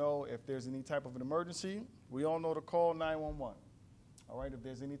all know if there's any type of an emergency, we all know to call 911, all right? If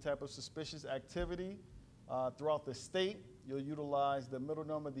there's any type of suspicious activity throughout the state, you'll utilize the middle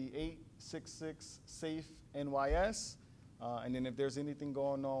number, the 866-SAFE-NYS, and then if there's anything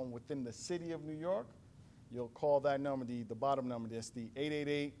going on within the city of New York, you'll call that number, the bottom number, that's the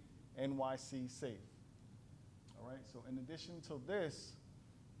 888-NYC-SAFE. All right, so in addition to this,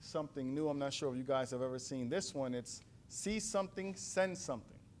 something new, I'm not sure if you guys have ever seen this one, it's see something, send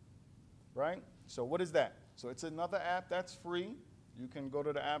something, right? So what is that? So it's another app that's free. You can go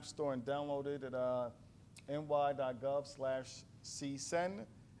to the App Store and download it at ny.gov/csendny.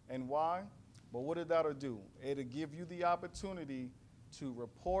 But what that'll do, it'll give you the opportunity to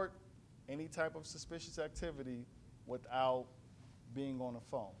report any type of suspicious activity without being on the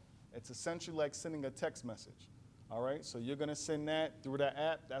phone. It's essentially like sending a text message. All right, so you're going to send that through that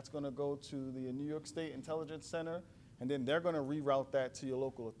app. That's going to go to the New York State Intelligence Center, and then they're going to reroute that to your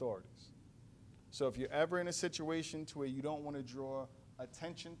local authorities. So if you're ever in a situation to where you don't want to draw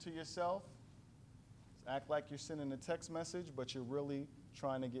attention to yourself, act like you're sending a text message, but you're really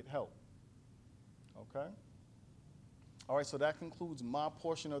trying to get help. Okay? All right, so that concludes my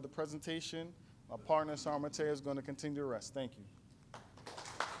portion of the presentation. My partner, Sar Mateo, is going to continue the rest. Thank you.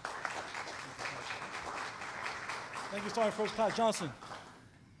 Thank you, Sergeant First Class Johnson.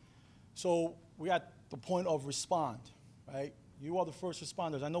 So we're at the point of respond, right? You are the first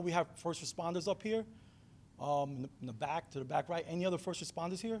responders. I know we have first responders up here, in the back, to the back right. Any other first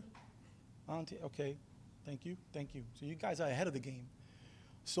responders here? Okay, thank you, thank you. So you guys are ahead of the game.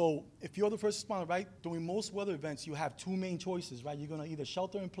 So if you're the first responder, right, during most weather events, you have two main choices, right? You're gonna either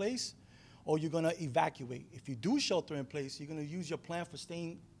shelter in place or you're gonna evacuate. If you do shelter in place, you're gonna use your plan for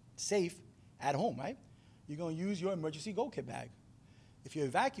staying safe at home, right? You're going to use your emergency go kit bag. If you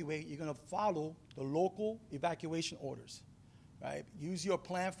evacuate, you're going to follow the local evacuation orders, right? Use your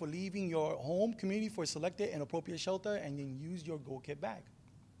plan for leaving your home community for selected and appropriate shelter, and then use your go kit bag.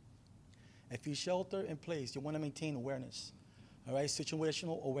 If you shelter in place, you want to maintain awareness, all right?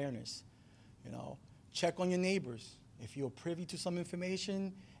 Situational awareness. You know, check on your neighbors. If you're privy to some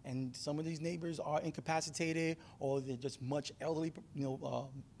information and some of these neighbors are incapacitated or they're just much elderly,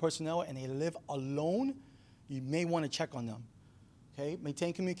 personnel and they live alone, you may want to check on them, okay?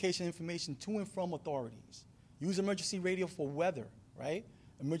 Maintain communication information to and from authorities. Use emergency radio for weather, right?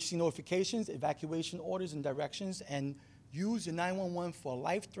 Emergency notifications, evacuation orders and directions, and use your 911 for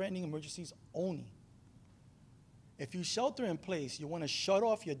life-threatening emergencies only. If you shelter in place, you want to shut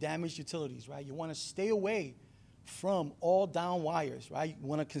off your damaged utilities, right? You want to stay away from all down wires, right? You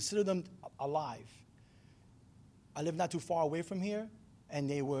want to consider them alive. I live not too far away from here, and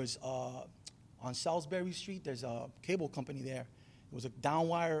there was, on Salisbury Street, there's a cable company there. It was a down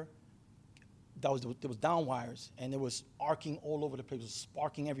wire, there was down wires, and it was arcing all over the place, it was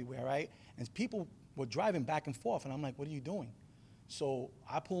sparking everywhere, right? And people were driving back and forth, and I'm like, what are you doing? So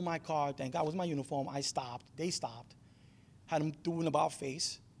I pulled my car, thank God it was my uniform, I stopped, they stopped, had them do an about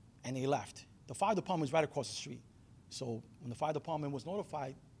face, and they left. The fire department was right across the street. So when the fire department was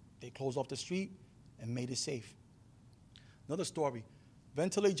notified, they closed off the street and made it safe. Another story,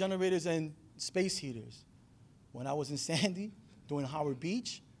 ventilate generators and space heaters. When I was in Sandy, doing Howard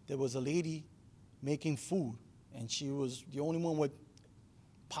Beach, there was a lady making food, and she was the only one with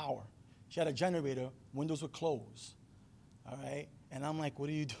power. She had a generator, windows were closed, all right? And I'm like, what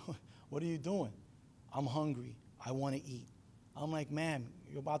are you doing? What are you doing? I'm hungry, I want to eat. I'm like, ma'am,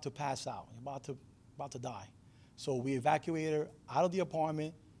 you're about to pass out, you're about to die. So we evacuated her out of the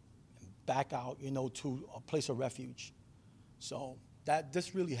apartment, and back out, to a place of refuge. So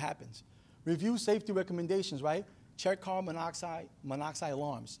this really happens. Review safety recommendations, right? Check carbon monoxide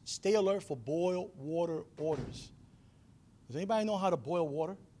alarms. Stay alert for boil water orders. Does anybody know how to boil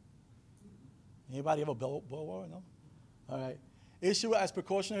water? Anybody ever boil water? No? All right. Issue as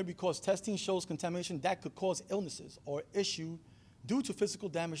precautionary because testing shows contamination that could cause illnesses, or issue due to physical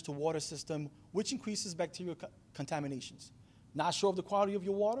damage to water system, which increases bacterial contaminations. Not sure of the quality of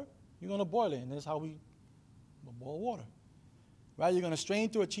your water? You're going to boil it, and that's how we boil water. Right? You're going to strain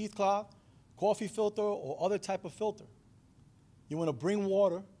through a cheesecloth, coffee filter, or other type of filter. You want to bring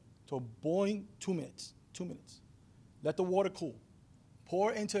water to a boiling 2 minutes. 2 minutes. Let the water cool.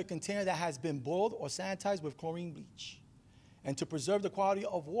 Pour into a container that has been boiled or sanitized with chlorine bleach. And to preserve the quality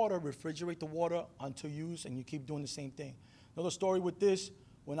of water, refrigerate the water until used, and you keep doing the same thing. Another story with this,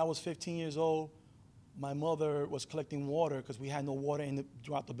 when I was 15 years old, my mother was collecting water because we had no water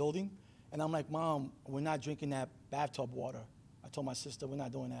throughout the building. And I'm like, Mom, we're not drinking that bathtub water. I told my sister, we're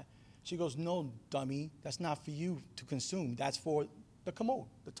not doing that. She goes, no, dummy, that's not for you to consume. That's for the commode,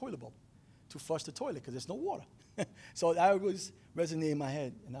 the toilet bowl, to flush the toilet because there's no water. So that always resonated in my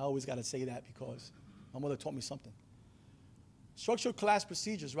head, and I always got to say that because my mother taught me something. Structured class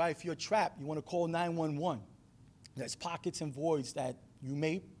procedures, right? If you're trapped, you want to call 911. There's pockets and voids that you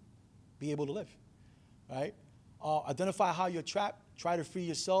may be able to live, right? Identify how you're trapped, try to free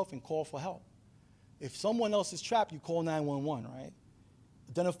yourself, and call for help. If someone else is trapped, you call 911, right?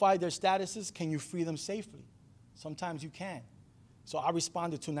 Identify their statuses. Can you free them safely? Sometimes you can. So I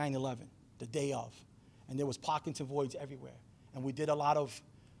responded to 9/11, the day of, and there was pockets and voids everywhere. And we did a lot of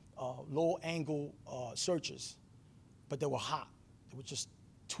low-angle searches, but they were hot. They were just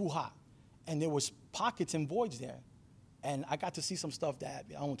too hot. And there was pockets and voids there. And I got to see some stuff that,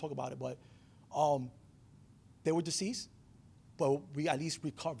 I don't want to talk about it, but they were deceased, but we at least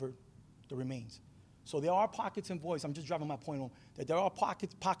recovered the remains. So there are pockets and voids. I'm just driving my point home, that there are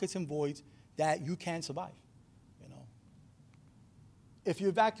pockets and voids that you can survive, you know. If you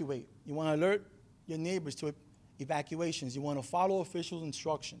evacuate, you want to alert your neighbors to evacuations. You want to follow official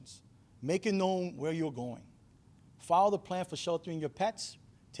instructions. Make it known where you're going. Follow the plan for sheltering your pets.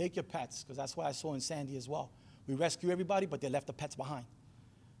 Take your pets, because that's what I saw in Sandy as well. We rescue everybody, but they left the pets behind,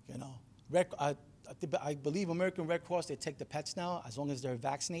 you know. I believe American Red Cross, they take the pets now as long as they're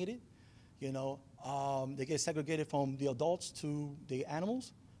vaccinated. You know, they get segregated from the adults to the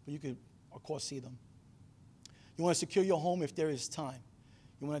animals, but you could, of course, see them. You want to secure your home if there is time.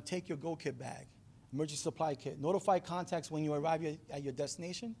 You want to take your go kit bag, emergency supply kit. Notify contacts when you arrive at your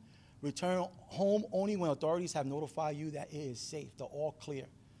destination. Return home only when authorities have notified you that it is safe, they're all clear,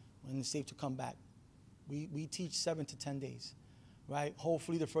 when it's safe to come back. We teach 7 to 10 days, right?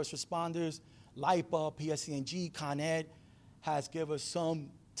 Hopefully the first responders, LIPA, PSCNG, Con Ed has given us some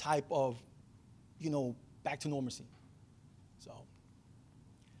type of, you know, back to normalcy.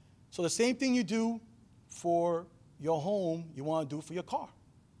 So the same thing you do for your home, you want to do for your car.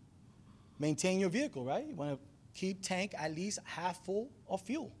 Maintain your vehicle, right? You want to keep tank at least half full of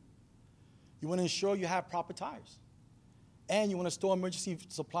fuel. You want to ensure you have proper tires. And you want to store emergency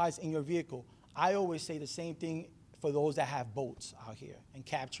supplies in your vehicle. I always say the same thing for those that have boats out here in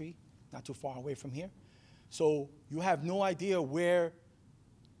Captree, not too far away from here. So you have no idea where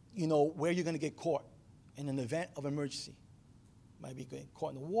you're going to get caught in an event of emergency. Might be getting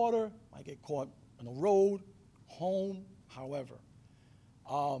caught in the water, might get caught on the road, home, however.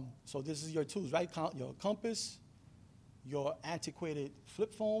 So this is your tools, right? Your compass, your antiquated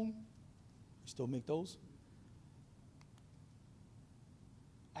flip phone. Still make those.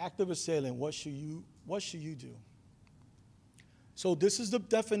 Active assailant, what should you do? So this is the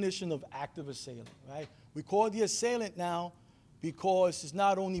definition of active assailant, right? We call it the assailant now because it's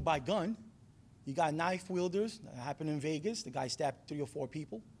not only by gun. You got knife wielders. That happened in Vegas. The guy stabbed 3 or 4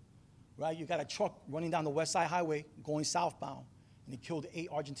 people, right? You got a truck running down the West Side Highway going southbound, and he killed 8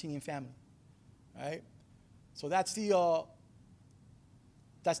 Argentinian family, right? So that's the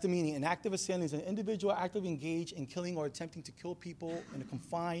meaning. An active assailant is an individual actively engaged in killing or attempting to kill people in a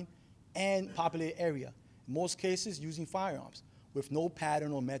confined and populated area, in most cases using firearms, with no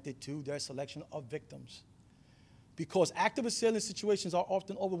pattern or method to their selection of victims. Because active assailant situations are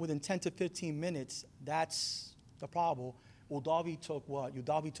often over within 10 to 15 minutes, that's the problem. Uvalde took what?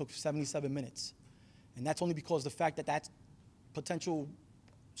 Uvalde took 77 minutes. And that's only because of the fact that potential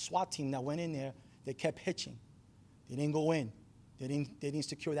SWAT team that went in there, they kept hitching. They didn't go in. They didn't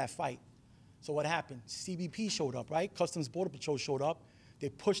secure that fight. So what happened? CBP showed up, right? Customs Border Patrol showed up. They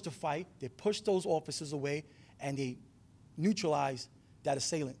pushed the fight. They pushed those officers away, and they neutralized that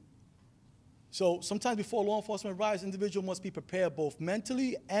assailant. So sometimes before law enforcement arrives, individual must be prepared both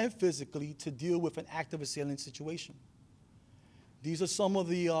mentally and physically to deal with an active assailant situation. These are some of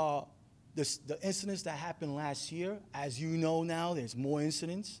the incidents that happened last year. As you know now, there's more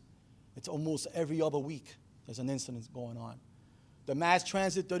incidents. It's almost every other week there's an incident going on. The Mass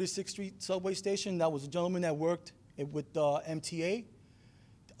Transit 36th Street subway station, that was a gentleman that worked with MTA.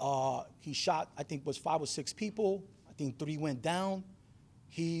 He shot, I think, was 5 or 6 people. I think 3 went down.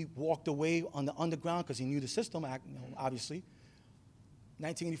 He walked away on the underground because he knew the system, obviously.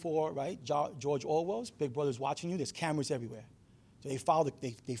 1984, right? George Orwell's, Big Brother's watching you. There's cameras everywhere. So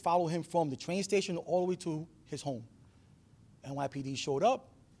they follow him from the train station all the way to his home. NYPD showed up,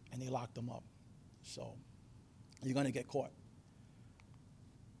 and they locked him up. So you're going to get caught.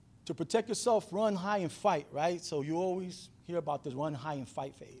 To protect yourself, run, hide, and fight, right? So you always hear about this run, hide, and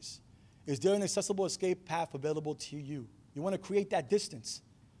fight phase. Is there an accessible escape path available to you? You want to create that distance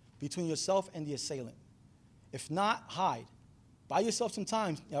between yourself and the assailant. If not, hide. Buy yourself some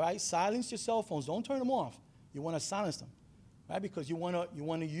time, all right? Silence your cell phones. Don't turn them off. You want to silence them, right? Because you want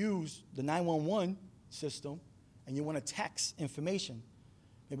to use the 911 system, and you want to text information.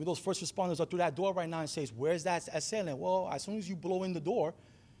 Maybe those first responders are through that door right now and says, where's that assailant? Well, as soon as you blow in the door,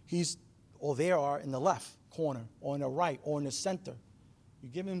 they are in the left corner, or in the right, or in the center. You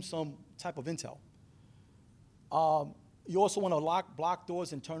give him some type of intel. You also want to block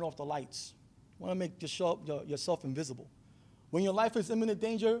doors and turn off the lights. You want to make yourself invisible. When your life is in imminent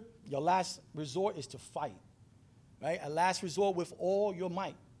danger, your last resort is to fight, right? A last resort with all your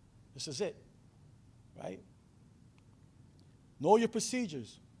might. This is it, right? Know your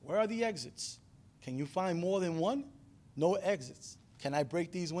procedures. Where are the exits? Can you find more than one? No exits. Can I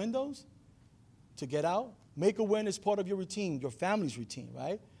break these windows to get out? Make awareness part of your routine, your family's routine,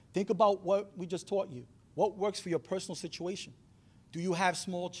 right? Think about what we just taught you. What works for your personal situation? Do you have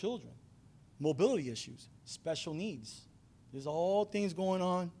small children? Mobility issues, special needs. There's all things going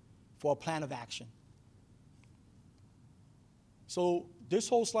on for a plan of action. So this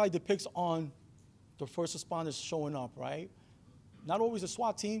whole slide depicts on the first responders showing up, right? Not always a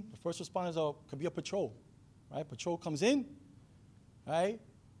SWAT team. The first responders could be a patrol, right? Patrol comes in, right?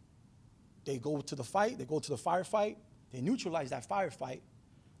 They go to the fight. They go to the firefight. They neutralize that firefight,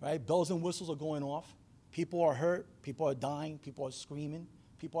 right? Bells and whistles are going off. People are hurt. People are dying. People are screaming.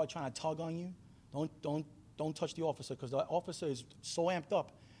 People are trying to tug on you. Don't touch the officer, because the officer is so amped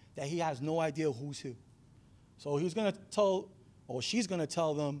up that he has no idea who's who. So he's going to tell, or she's going to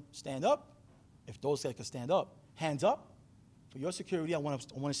tell them, stand up. If those that can stand up, hands up. For your security, I want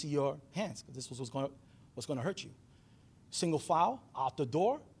to see your hands, because this was what's going to hurt you. Single file, out the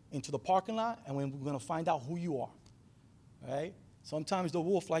door, into the parking lot, and we're going to find out who you are, right? Sometimes the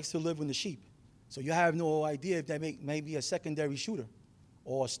wolf likes to live in the sheep, so you have no idea if that may be a secondary shooter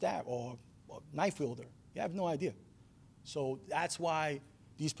or a stab or a knife wielder. You have no idea. So that's why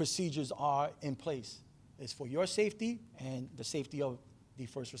these procedures are in place. It's for your safety and the safety of the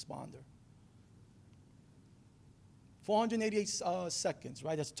first responder. 488 seconds,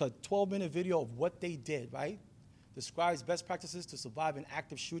 right? That's a 12-minute video of what they did, right? Describes best practices to survive an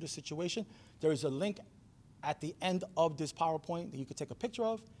active shooter situation. There is a link at the end of this PowerPoint that you could take a picture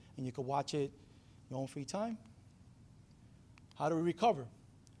of, and you could watch it in your own free time. How to recover.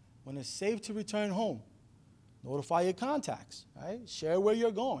 When it's safe to return home, notify your contacts, right? Share where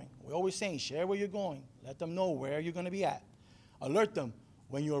you're going. We're always saying share where you're going. Let them know where you're going to be at. Alert them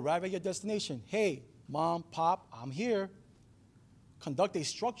when you arrive at your destination. Hey, Mom, Pop, I'm here. Conduct a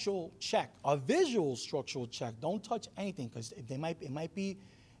structural check, a visual structural check. Don't touch anything, because it might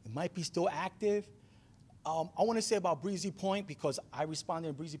be still active. I want to say about Breezy Point, because I responded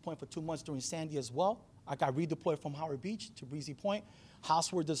in Breezy Point for 2 months during Sandy as well. I got redeployed from Howard Beach to Breezy Point.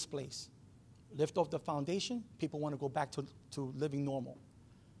 House were displaced. Lift off the foundation. People want to go back to living normal,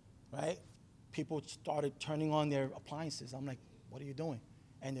 right? People started turning on their appliances. I'm like, what are you doing?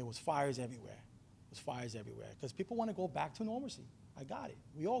 And there was fires everywhere. Because people want to go back to normalcy. I got it.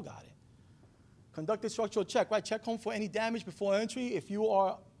 We all got it. Conduct a structural check, right? Check home for any damage before entry. If you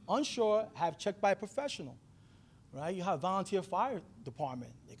are unsure, have checked by a professional, right? You have volunteer fire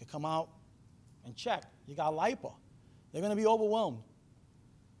department. They could come out and check. You got LIPA. They're going to be overwhelmed.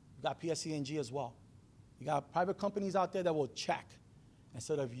 You got PSC&G as well. You got private companies out there that will check.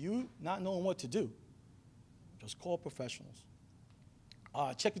 Instead of you not knowing what to do, just call professionals.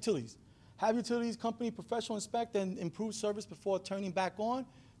 Check utilities. Have utilities company professional inspect and improve service before turning back on.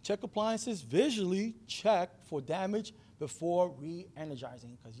 Check appliances. Visually check for damage before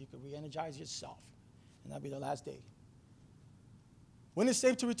re-energizing, because you can re-energize yourself, and that'll be the last day. When it's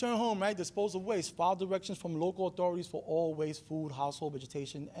safe to return home, right? Dispose of waste. Follow directions from local authorities for all waste, food, household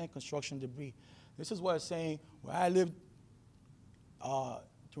vegetation, and construction debris. This is what it's saying. Where I lived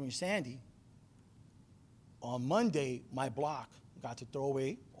during Sandy, on Monday, my block got to throw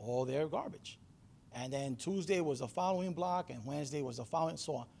away all their garbage. And then Tuesday was the following block, and Wednesday was the following,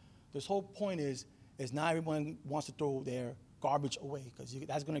 so on. This whole point is not everyone wants to throw their garbage away, because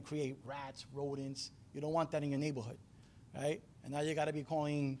that's going to create rats, rodents. You don't want that in your neighborhood, right? And now you got to be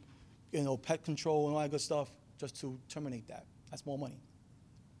calling, pet control and all that good stuff just to terminate that. That's more money.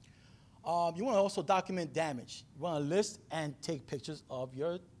 You want to also document damage. You want to list and take pictures of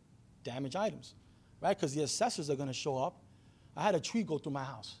your damaged items, right? Because the assessors are going to show up. I had a tree go through my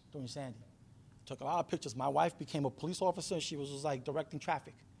house during Sandy. Took a lot of pictures. My wife became a police officer, and she was just like directing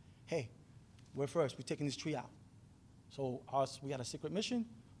traffic. Hey, we're first. We're taking this tree out. So we had a secret mission.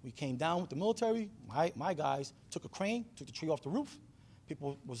 We came down with the military. My guys took a crane, took the tree off the roof.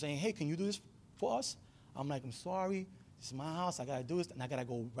 People were saying, hey, can you do this for us? I'm like, I'm sorry. This is my house. I got to do this, and I got to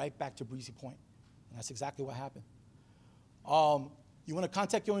go right back to Breezy Point. And that's exactly what happened. You want to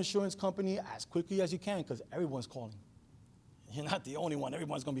contact your insurance company as quickly as you can, because everyone's calling. You're not the only one.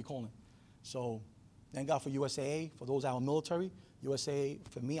 Everyone's going to be calling. So Thank God for USAA, for those that are military. USAA,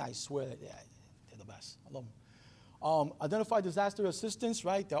 for me, I swear, they're the best. I love them. Identified disaster assistance,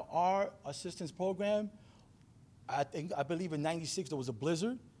 right? There are assistance program. I believe in '96 there was a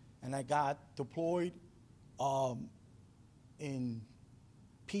blizzard, and I got deployed in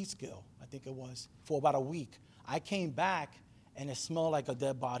Peekskill, I think it was, for about a week. I came back, and it smelled like a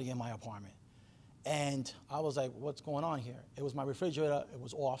dead body in my apartment. And I was like, what's going on here? It was my refrigerator. It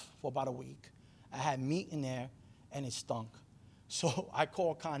was off for about a week. I had meat in there, and it stunk. So I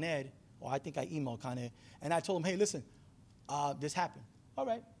called Con Ed, or I think I emailed Con Ed, and I told him, hey, listen, this happened. All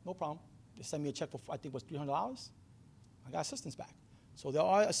right, no problem. They sent me a check for, I think it was $300. I got assistance back. So there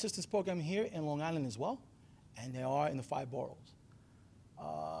are assistance programs here in Long Island as well, and there are in the 5 boroughs.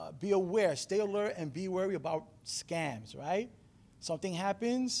 Be aware, stay alert, and be wary about scams, right? Something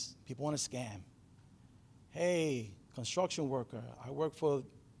happens, people want to scam. Hey, construction worker, I work for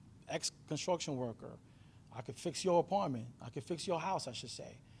ex-construction worker. I could fix your apartment. I could fix your house, I should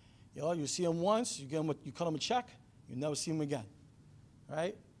say. You know, you see them once, you cut them a check, you never see them again,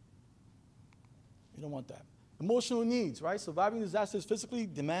 right? You don't want that. Emotional needs, right? Surviving disaster is physically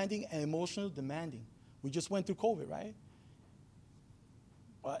demanding and emotional demanding. We just went through COVID, right?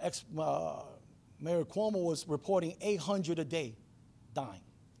 Mayor Cuomo was reporting 800 a day dying.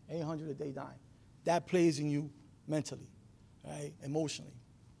 800 a day dying. That plays in you mentally, right? Emotionally.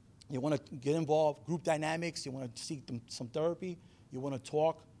 You want to get involved, group dynamics, you want to seek some therapy, you want to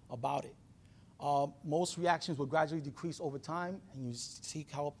talk about it. Most reactions will gradually decrease over time, and you seek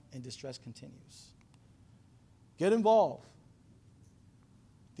help, and distress continues. Get involved.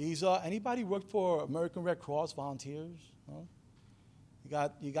 These are, anybody worked for American Red Cross volunteers? Huh?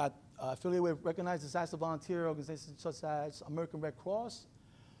 You got affiliated with recognized disaster volunteer organizations such as American Red Cross.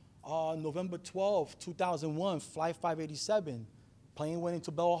 November 12, 2001, Flight 587, plane went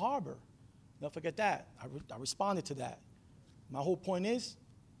into Bell Harbor. Never forget that. I responded to that. My whole point is,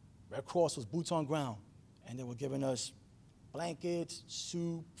 Red Cross was boots on ground, and they were giving us blankets,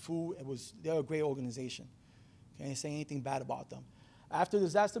 soup, food. They're a great organization. Can't say anything bad about them. After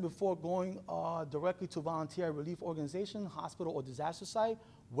disaster, before going directly to volunteer relief organization, hospital, or disaster site,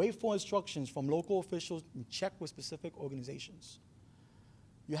 wait for instructions from local officials and check with specific organizations.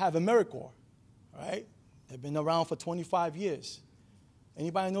 You have AmeriCorps, right? They've been around for 25 years.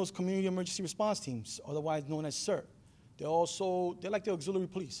 Anybody knows Community Emergency Response Teams, otherwise known as CERT. They're like the auxiliary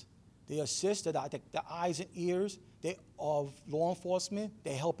police. They assist, they're the eyes and ears of law enforcement.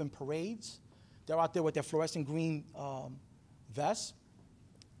 They help in parades. They're out there with their fluorescent green vests.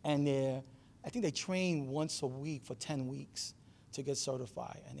 And I think they train once a week for 10 weeks to get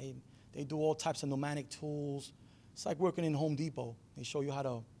certified. And they do all types of pneumatic tools. It's like working in Home Depot. They show you how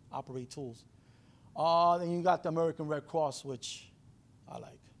to operate tools. Then you got the American Red Cross, which I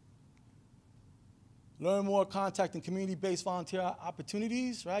like. Learn more, contact, and community-based volunteer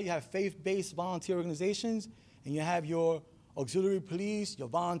opportunities, right? You have faith-based volunteer organizations, and you have your auxiliary police, your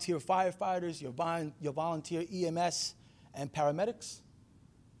volunteer firefighters, your volunteer EMS and paramedics.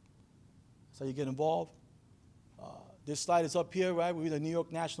 So you get involved. This slide is up here, right? We're the New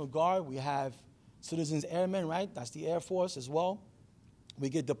York National Guard. We have Citizens Airmen, right? That's the Air Force as well. We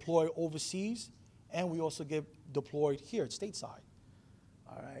get deployed overseas, and we also get deployed here at stateside.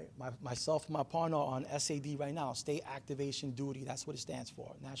 All right, myself and my partner are on SAD right now, State Activation Duty. That's what it stands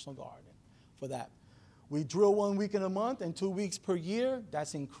for, National Guard, for that. We drill 1 week in a month and 2 weeks per year.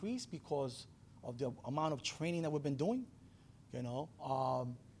 That's increased because of the amount of training that we've been doing, you know.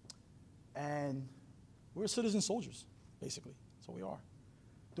 And we're citizen soldiers, basically. That's what we are.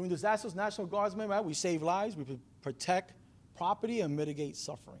 During disasters, National Guardsmen, right, we save lives, we protect property, and mitigate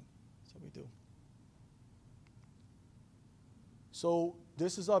suffering. That's what we do. So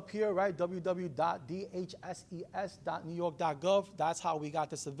this is up here, right, www.dhses.newyork.gov. That's how we got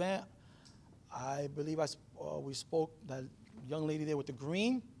this event. I believe we spoke, that young lady there with the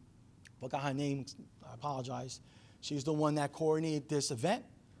green, forgot her name, I apologize. She's the one that coordinated this event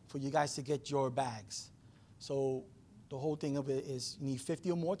for you guys to get your bags. So the whole thing of it is you need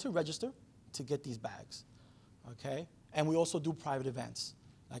 50 or more to register to get these bags, okay? And we also do private events.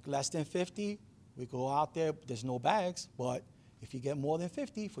 Like less than 50, we go out there, there's no bags, but if you get more than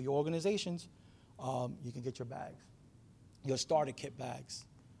 50 for your organizations, you can get your bags, your starter kit bags.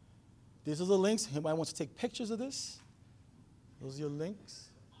 These are the links. Anybody wants to take pictures of this? Those are your links.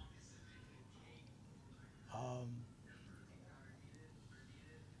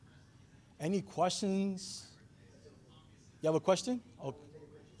 Any questions? You have a question? Oh,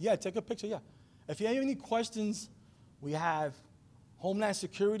 yeah, take a picture, yeah. If you have any questions, we have Homeland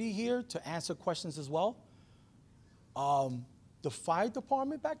Security here to answer questions as well. The fire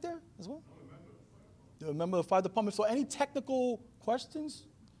department back there as well? the member of the fire department. So any technical questions,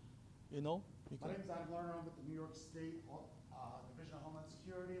 you know? You My can- name is Adam Lerner. I'm with the New York State Division of Homeland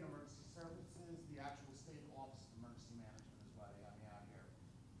Security and Emergency Services, the actual state office of emergency management is why they have me out here.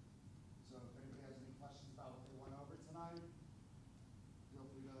 So if anybody has any questions about what they went over tonight, feel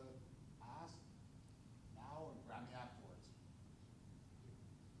free to ask now or grab me afterwards.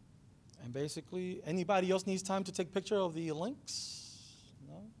 And basically, anybody else needs time to take picture of the links?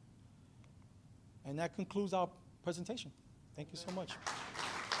 No? And that concludes our presentation. Thank you so much.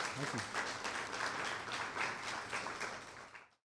 Thank you.